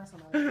 no se van a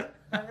asomar.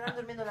 Están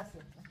durmiendo la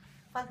siesta.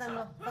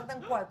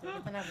 Faltan 4 que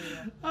están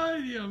arriba.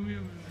 Ay, Dios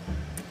mío.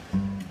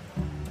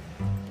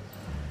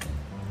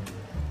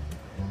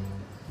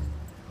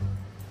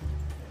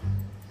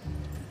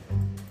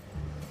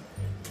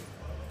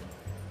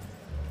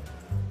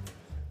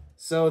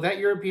 So that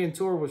European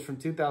tour was from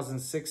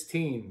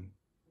 2016.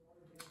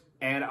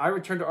 And I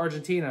returned to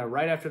Argentina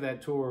right after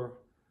that tour,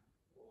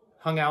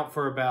 hung out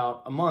for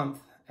about a month,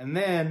 and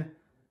then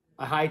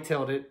I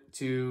hightailed it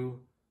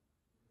to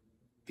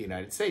the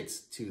United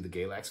States, to the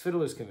Galax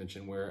Fiddlers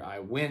Convention, where I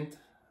went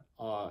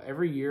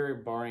every year,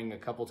 barring a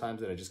couple times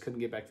that I just couldn't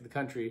get back to the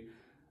country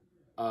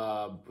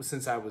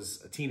since I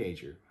was a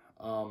teenager.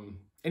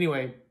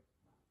 Anyway,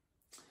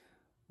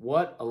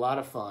 what a lot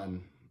of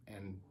fun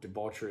and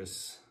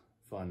debaucherous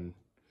fun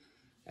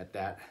at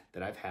that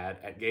I've had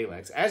at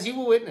Galax, as you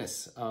will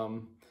witness.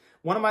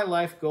 One of my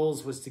life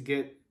goals was to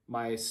get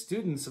my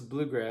students of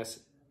bluegrass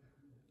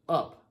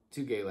up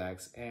to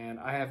Galax, and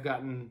I have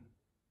gotten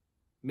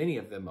many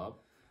of them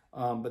up.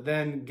 But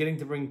then getting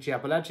to bring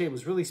Chiapalache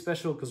was really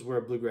special because we're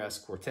a bluegrass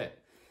quartet.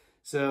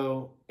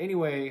 So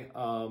anyway,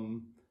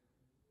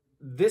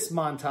 this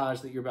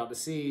montage that you're about to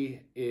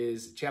see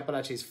is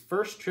Chiapalache's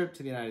first trip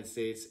to the United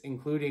States,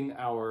 including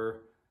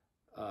our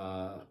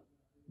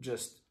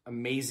just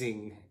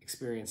amazing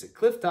experience at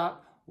Clifftop,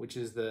 which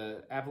is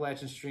the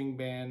Appalachian String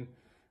Band.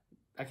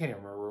 I can't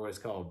even remember what it's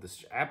called. The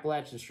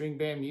Appalachian String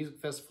Band Music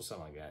Festival,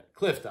 something like that.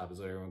 Clifftop is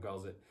what everyone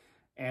calls it.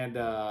 And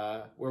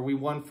where we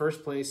won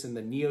first place in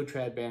the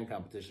Neo-Trad Band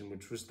Competition,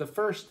 which was the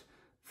first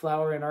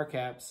flower in our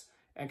caps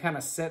and kind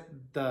of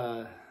set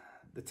the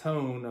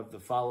tone of the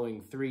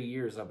following 3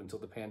 years up until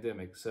the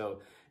pandemic.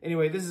 So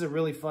anyway, this is a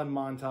really fun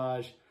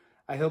montage.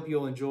 I hope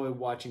you'll enjoy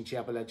watching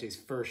Chiapalache's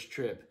first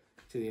trip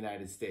to the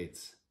United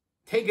States.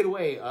 Take it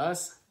away,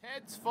 us.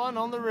 It's fun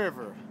on the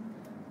river.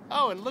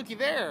 Oh, and looky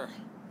there.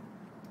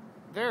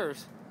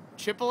 There's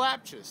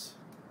Chippalapchus.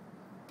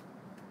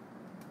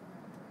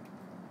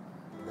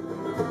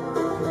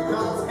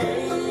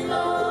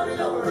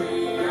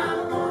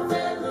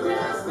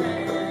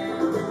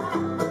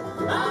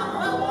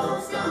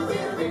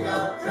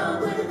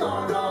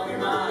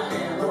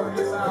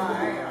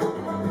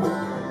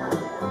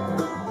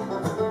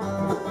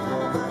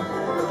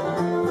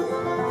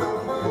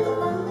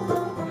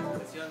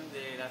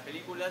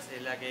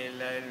 En la que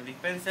en el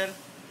dispenser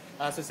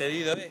ha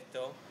sucedido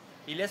esto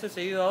y le ha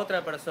sucedido a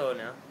otra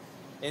persona.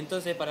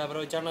 Entonces, para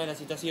aprovecharnos de la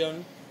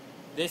situación,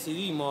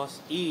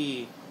 decidimos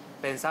y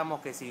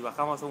pensamos que si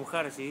bajamos un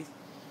Hershey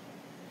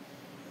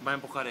va a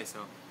empujar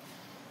eso.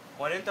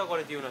 40 o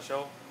 41,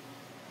 Joe.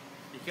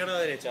 Izquierda o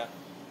derecha.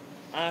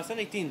 Ah, son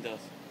distintos.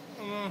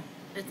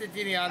 Este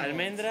tiene algo.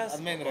 Almendras.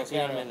 Almendras, sí,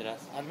 claro.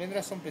 almendras.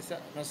 Almendras son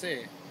pesadas, no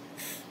sé.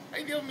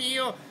 Ay, Dios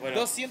mío. Bueno.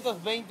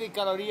 220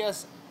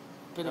 calorías.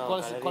 Pero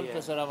No, ¿cuál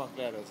pesará más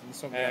claro? No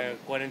son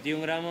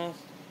 41 gramos.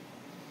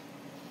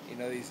 Y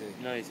no dice.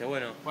 No dice,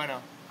 bueno.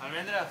 Bueno,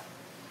 ¿Almendras?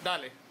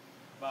 dale.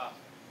 Va.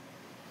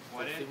 Estoy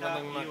 40 filmando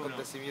un y 1.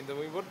 acontecimiento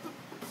muy importante.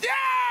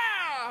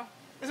 ¡Ya!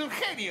 ¡Es un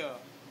genio!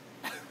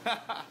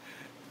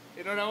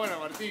 Enhorabuena,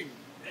 Martín.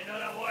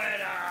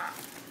 ¡Enhorabuena!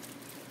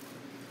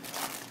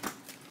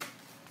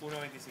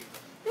 1.25.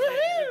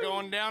 We're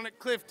going down at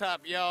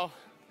Clifftop, y'all.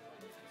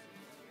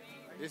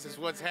 This is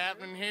what's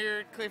happening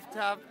here at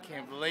Clifftop.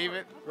 Can't believe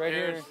it. Right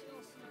here.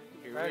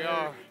 Here Right we here.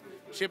 are.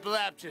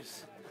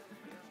 Chippalapchus.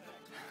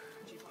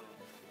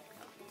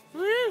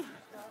 Woo!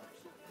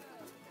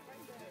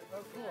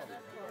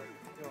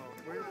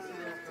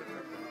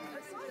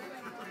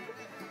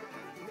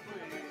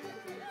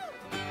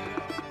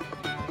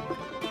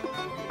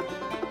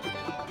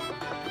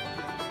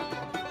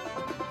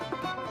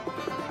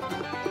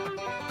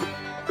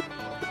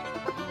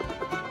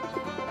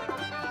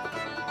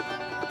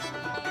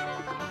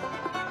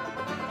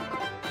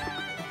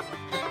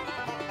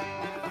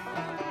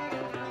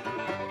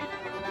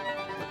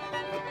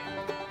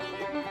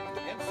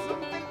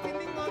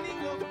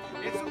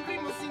 Es un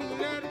ritmo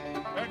singular,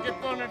 hay que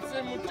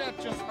ponerse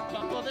muchachos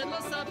para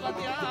poderlo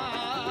zapatear.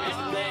 Es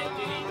un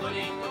ritmo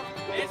lindo,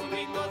 es un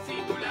ritmo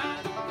singular.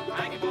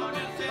 Hay que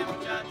ponerse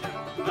muchachos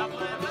para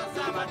poderlo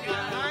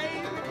zapatear. Ay,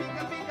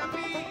 pica, pica,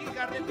 pica.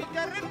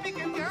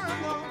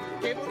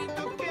 qué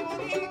bonito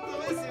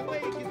ese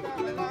güey que está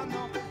bailando.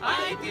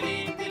 Ay,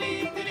 tilín,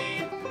 tilín,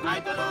 tilín, ay,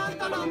 tolón,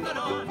 tolón,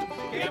 tolón.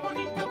 Qué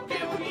bonito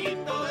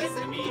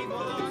ese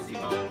mijo Don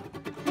Simón.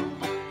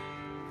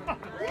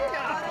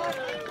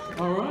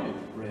 All right,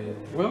 Red.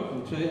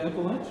 Welcome to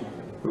Appalachia.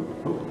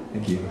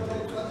 Thank you.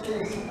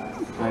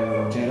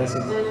 Muchas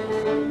gracias.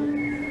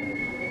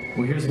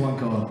 Well, here's one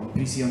called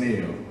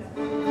Prisionero.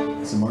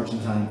 It's some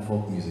Argentine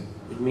folk music.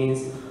 It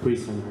means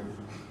prisoner.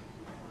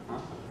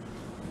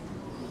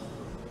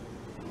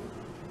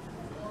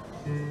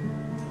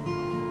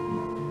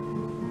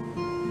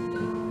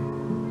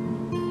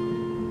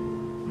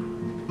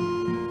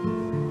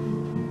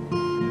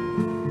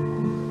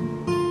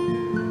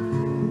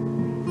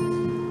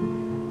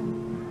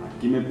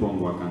 Aquí me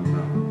pongo a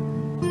cantar.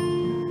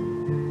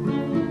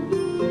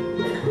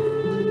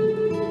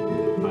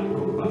 Al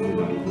compás de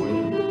la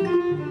vihuela,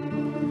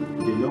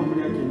 que el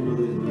hombre a quien lo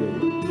desvela,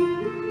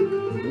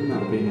 una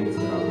pena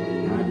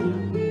extraordinaria,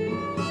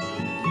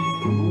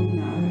 como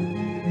una ave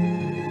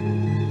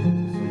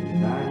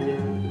solitaria,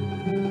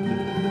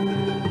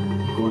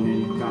 con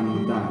el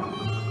cantar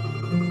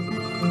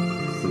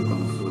se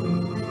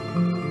consuela.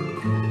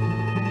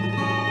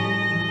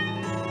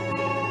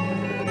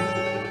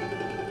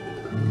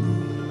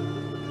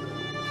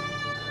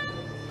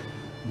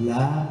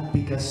 La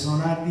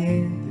picazón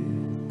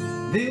ardiente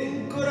de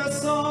un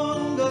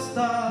corazón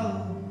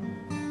gastado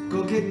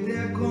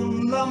coquetea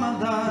con la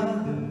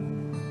maldad,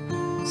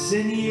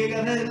 se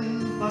niega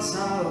del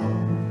pasado,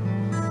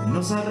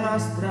 nos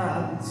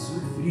arrastra al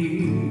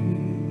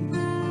sufrir.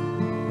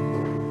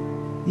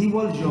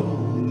 Igual yo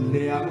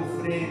le hago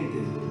frente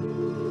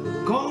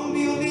con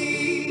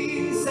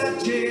violín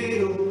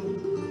sachero,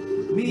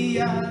 mi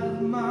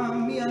alma,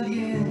 mi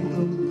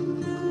aliento,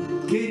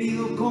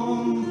 querido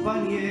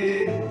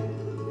compañero,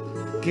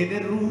 que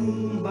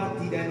derrumba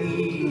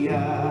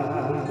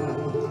tiranía.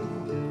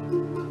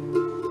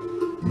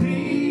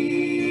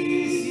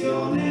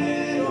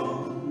 Prisionero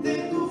de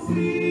tu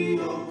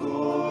frío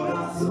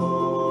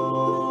corazón,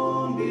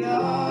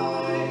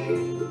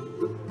 ay,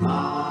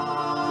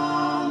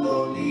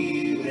 ando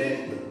libre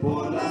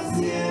por la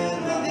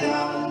sierra de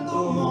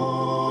Alto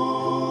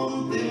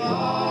Monte,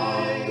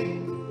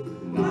 ay,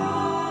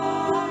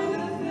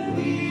 desde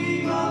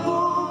viva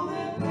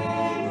donde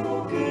tengo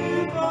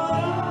que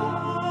parar.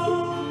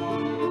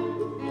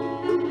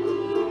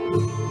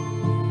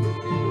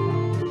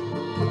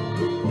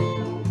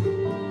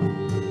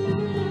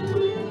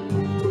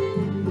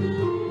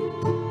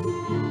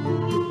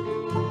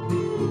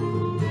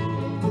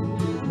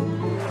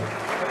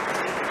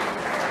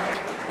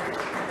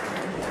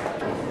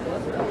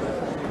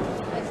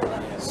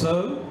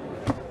 So,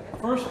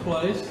 first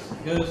place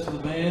goes to the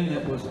band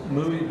that was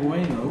muy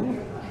bueno.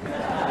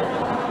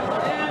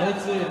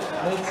 That's it.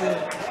 That's it.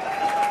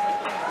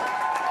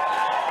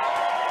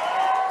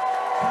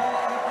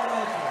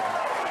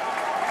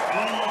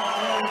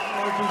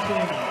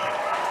 Argentina.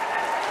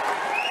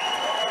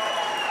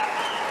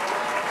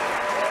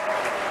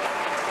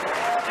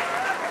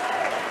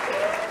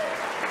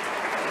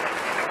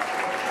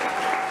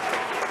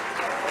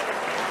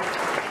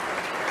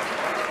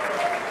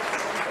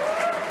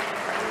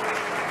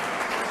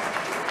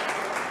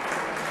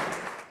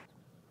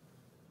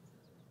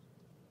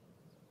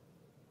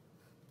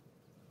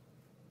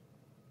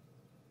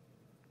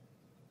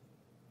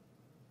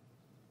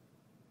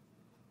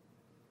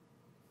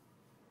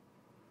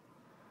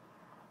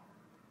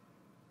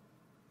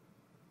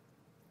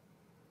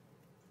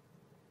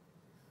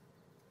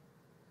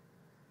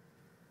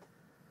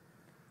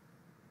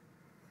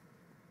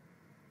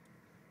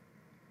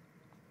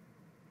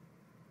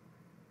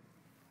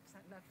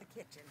 Not the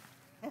kitchen.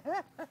 Yeah,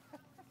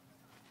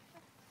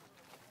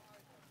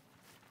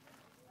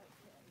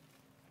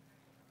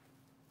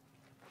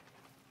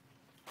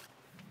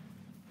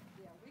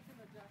 we can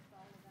adjust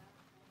all of that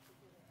once we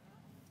get it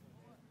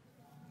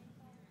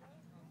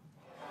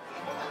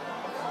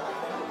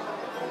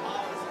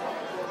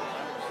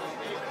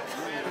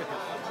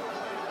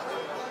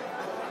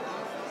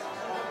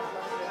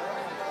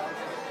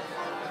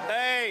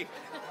Hey!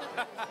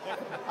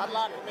 I'd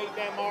like to meet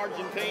them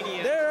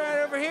Argentinians. They're right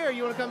over here.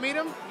 You want to come meet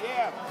them?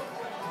 Yeah.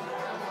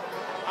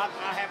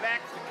 I have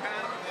actually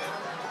kind of.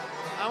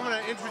 I'm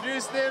going to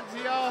introduce them to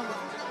y'all.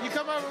 You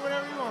come over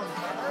whenever you want.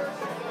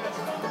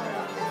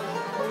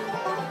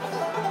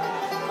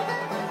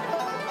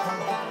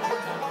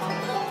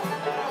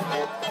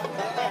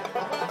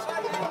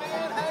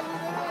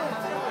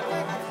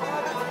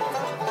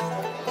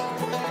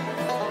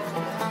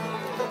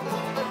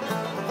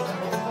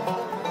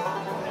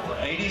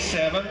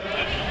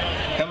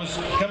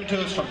 Coming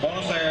to us from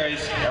Buenos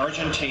Aires,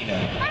 Argentina.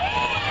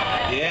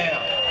 Yeah.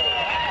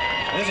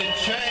 This is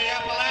Che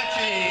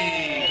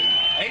Appalachi,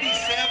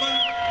 87.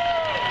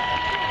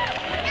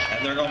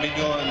 And they're going to be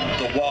doing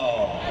The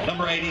Wall,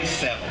 number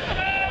 87.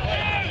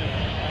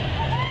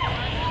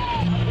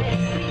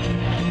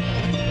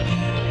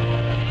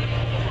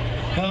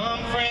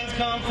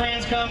 Come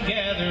friends, come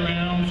gather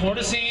round for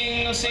to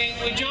sing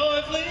we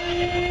joyfully.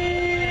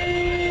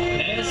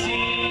 Let us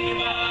sing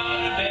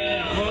about a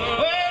better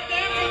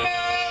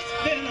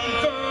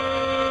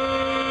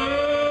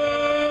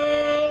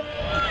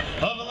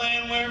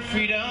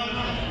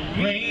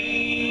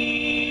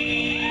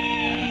plain.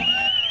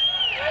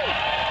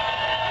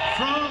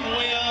 From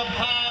way up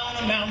high on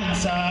a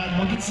mountainside,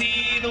 one can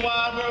see the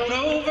wide world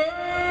over.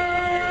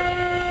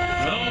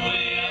 From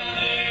way up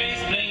there,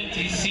 it's plain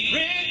to see.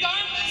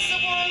 Regardless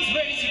of one's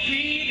race or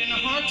creed, and our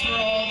hearts were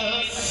all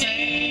the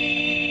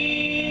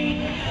same.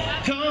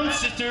 Come,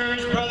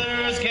 sisters,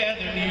 brothers,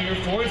 gather near,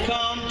 for we've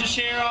come to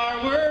share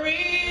our worries.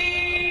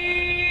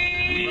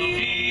 We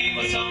feel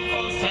what some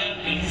folks have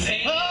been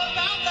saying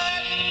about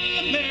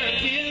Latin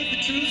Americans, the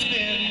truth's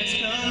been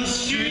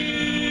misconstrued.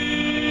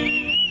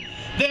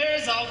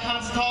 There's all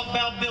kinds of talk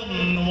about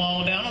building a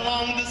wall down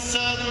along the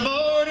southern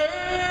border.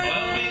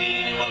 Well,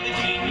 maybe what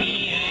between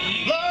me and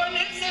you. Lord,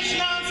 if such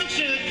nonsense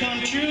should come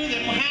true,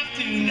 then we'll have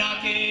to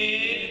knock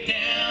it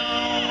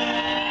down.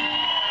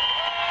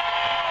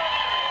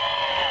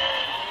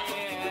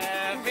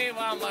 Yeah, be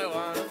one by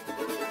one.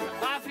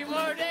 A few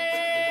more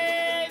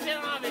days and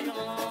I'll be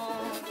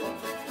gone.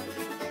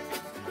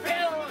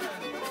 Feel one.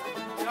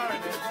 Sorry,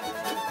 dude.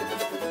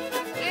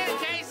 Yeah,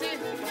 Casey.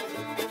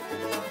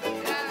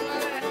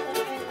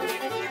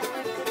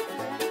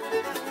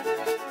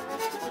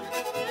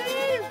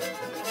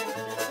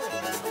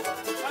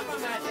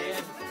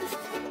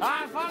 I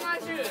found my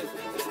shoes.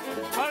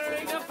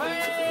 Ordering a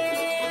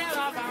fan. I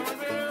found my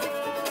shoes.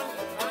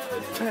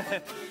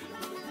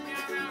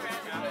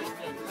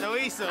 Lo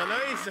hizo, lo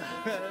hizo.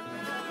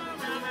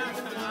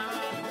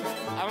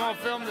 I'm gonna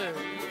film this.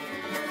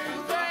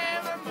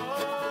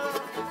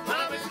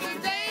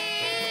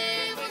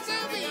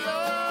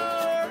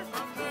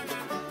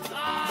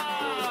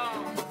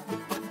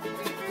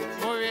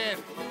 Muy bien.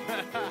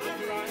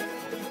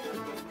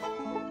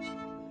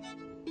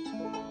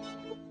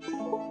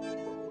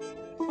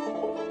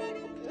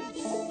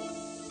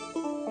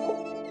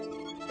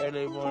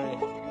 Early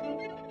morning.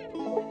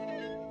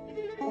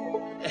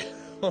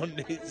 On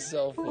his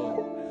cell phone.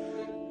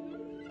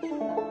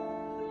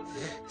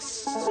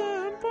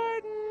 So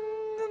important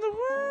in the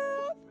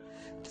world.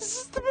 This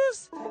is the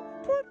most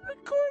important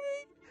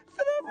recording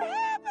that ever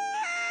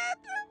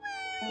happened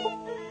to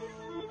me.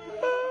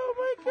 Oh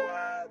my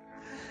God.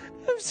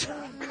 I'm so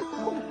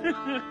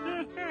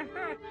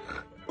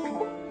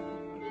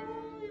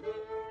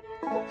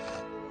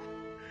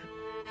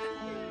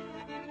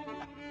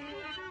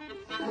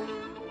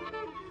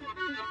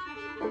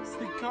It's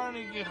the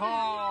Carnegie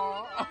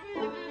Hall.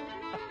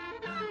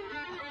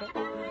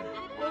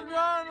 We're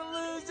gonna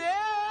lose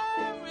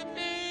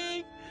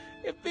everything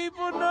if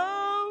people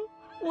know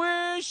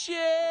we're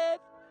shit,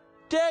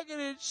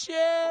 decadent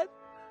shit,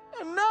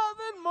 and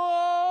nothing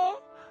more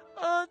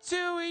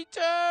unto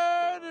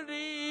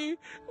eternity.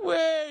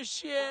 We're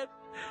shit,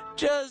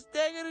 just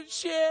decadent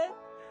shit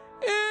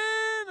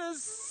in a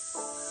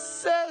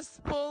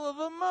cesspool of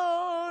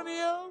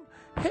ammonium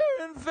here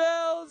in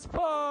Fells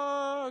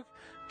Park.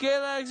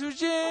 Galax,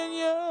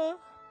 Virginia,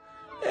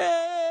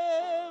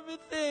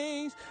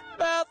 everything's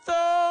about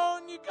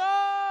throwing your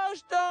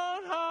gosh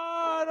darn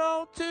heart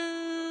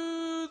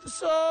onto the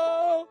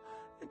soul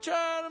and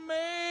trying to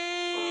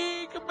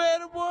make a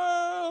better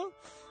world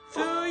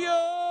through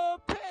your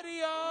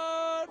petty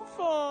art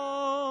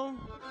form.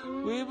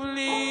 We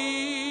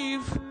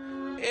believe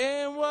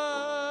in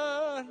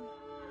what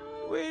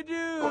we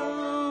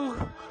do.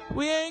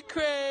 We ain't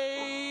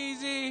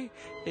crazy,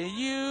 and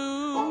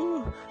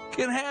you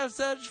can have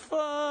such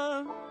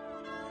fun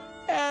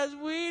as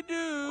we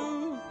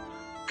do.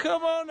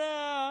 Come on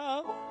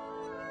now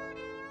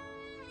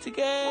to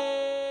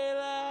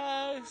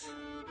Galax.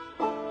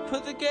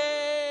 Put the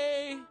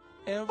gay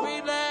and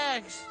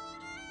relax.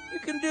 You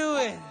can do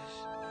it.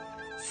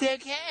 It's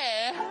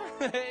okay.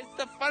 It's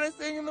the funnest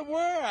thing in the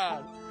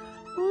world.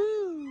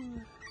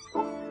 Woo.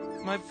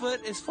 My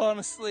foot is falling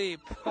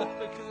asleep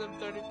because I'm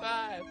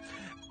 35.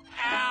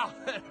 Ow,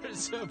 that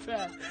hurts so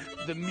bad.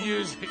 The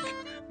music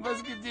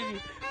must continue.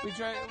 We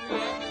try.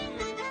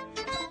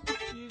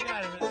 You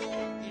got it.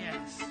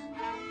 Yes.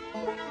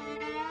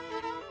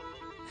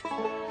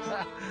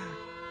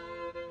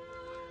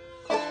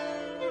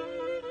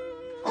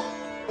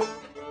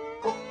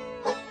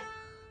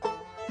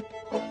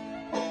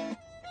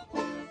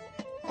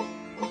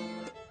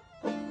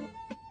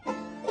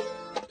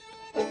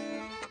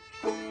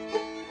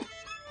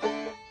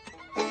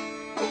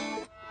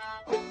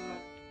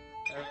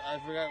 I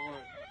forgot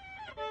what.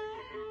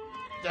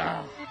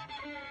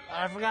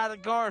 I forgot the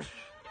chord.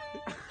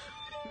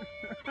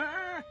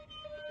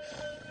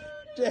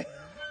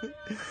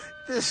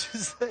 This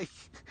is like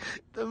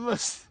the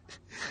most.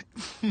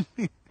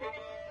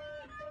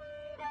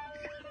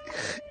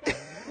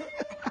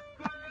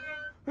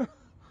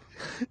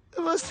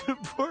 The most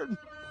important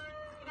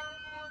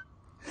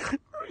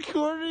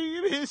recording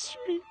in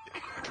history.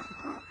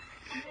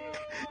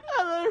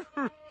 I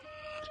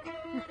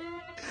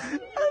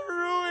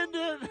ruined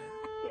it.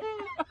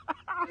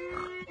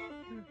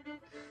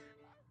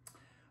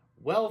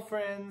 Well,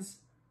 friends,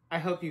 I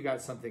hope you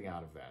got something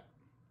out of that.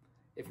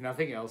 If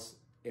nothing else,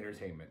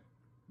 entertainment.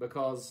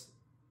 Because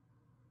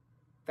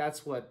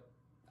that's what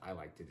I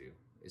like to do,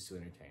 is to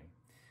entertain.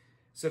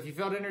 So if you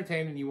felt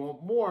entertained and you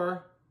want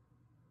more,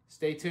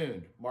 stay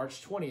tuned.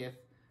 March 20th,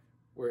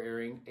 we're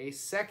airing a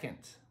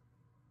second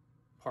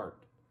part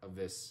of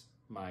this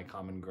My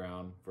Common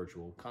Ground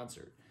virtual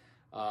concert.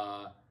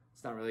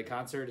 It's not really a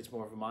concert, it's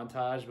more of a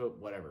montage, but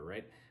whatever,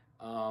 right?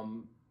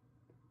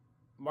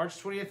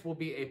 March 20th will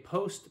be a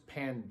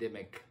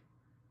post-pandemic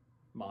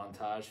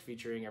montage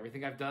featuring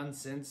everything I've done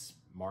since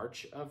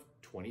March of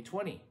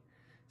 2020.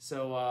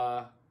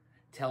 So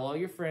tell all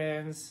your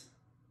friends,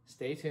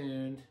 stay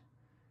tuned,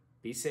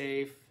 be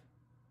safe,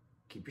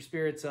 keep your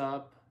spirits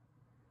up,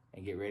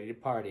 and get ready to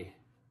party.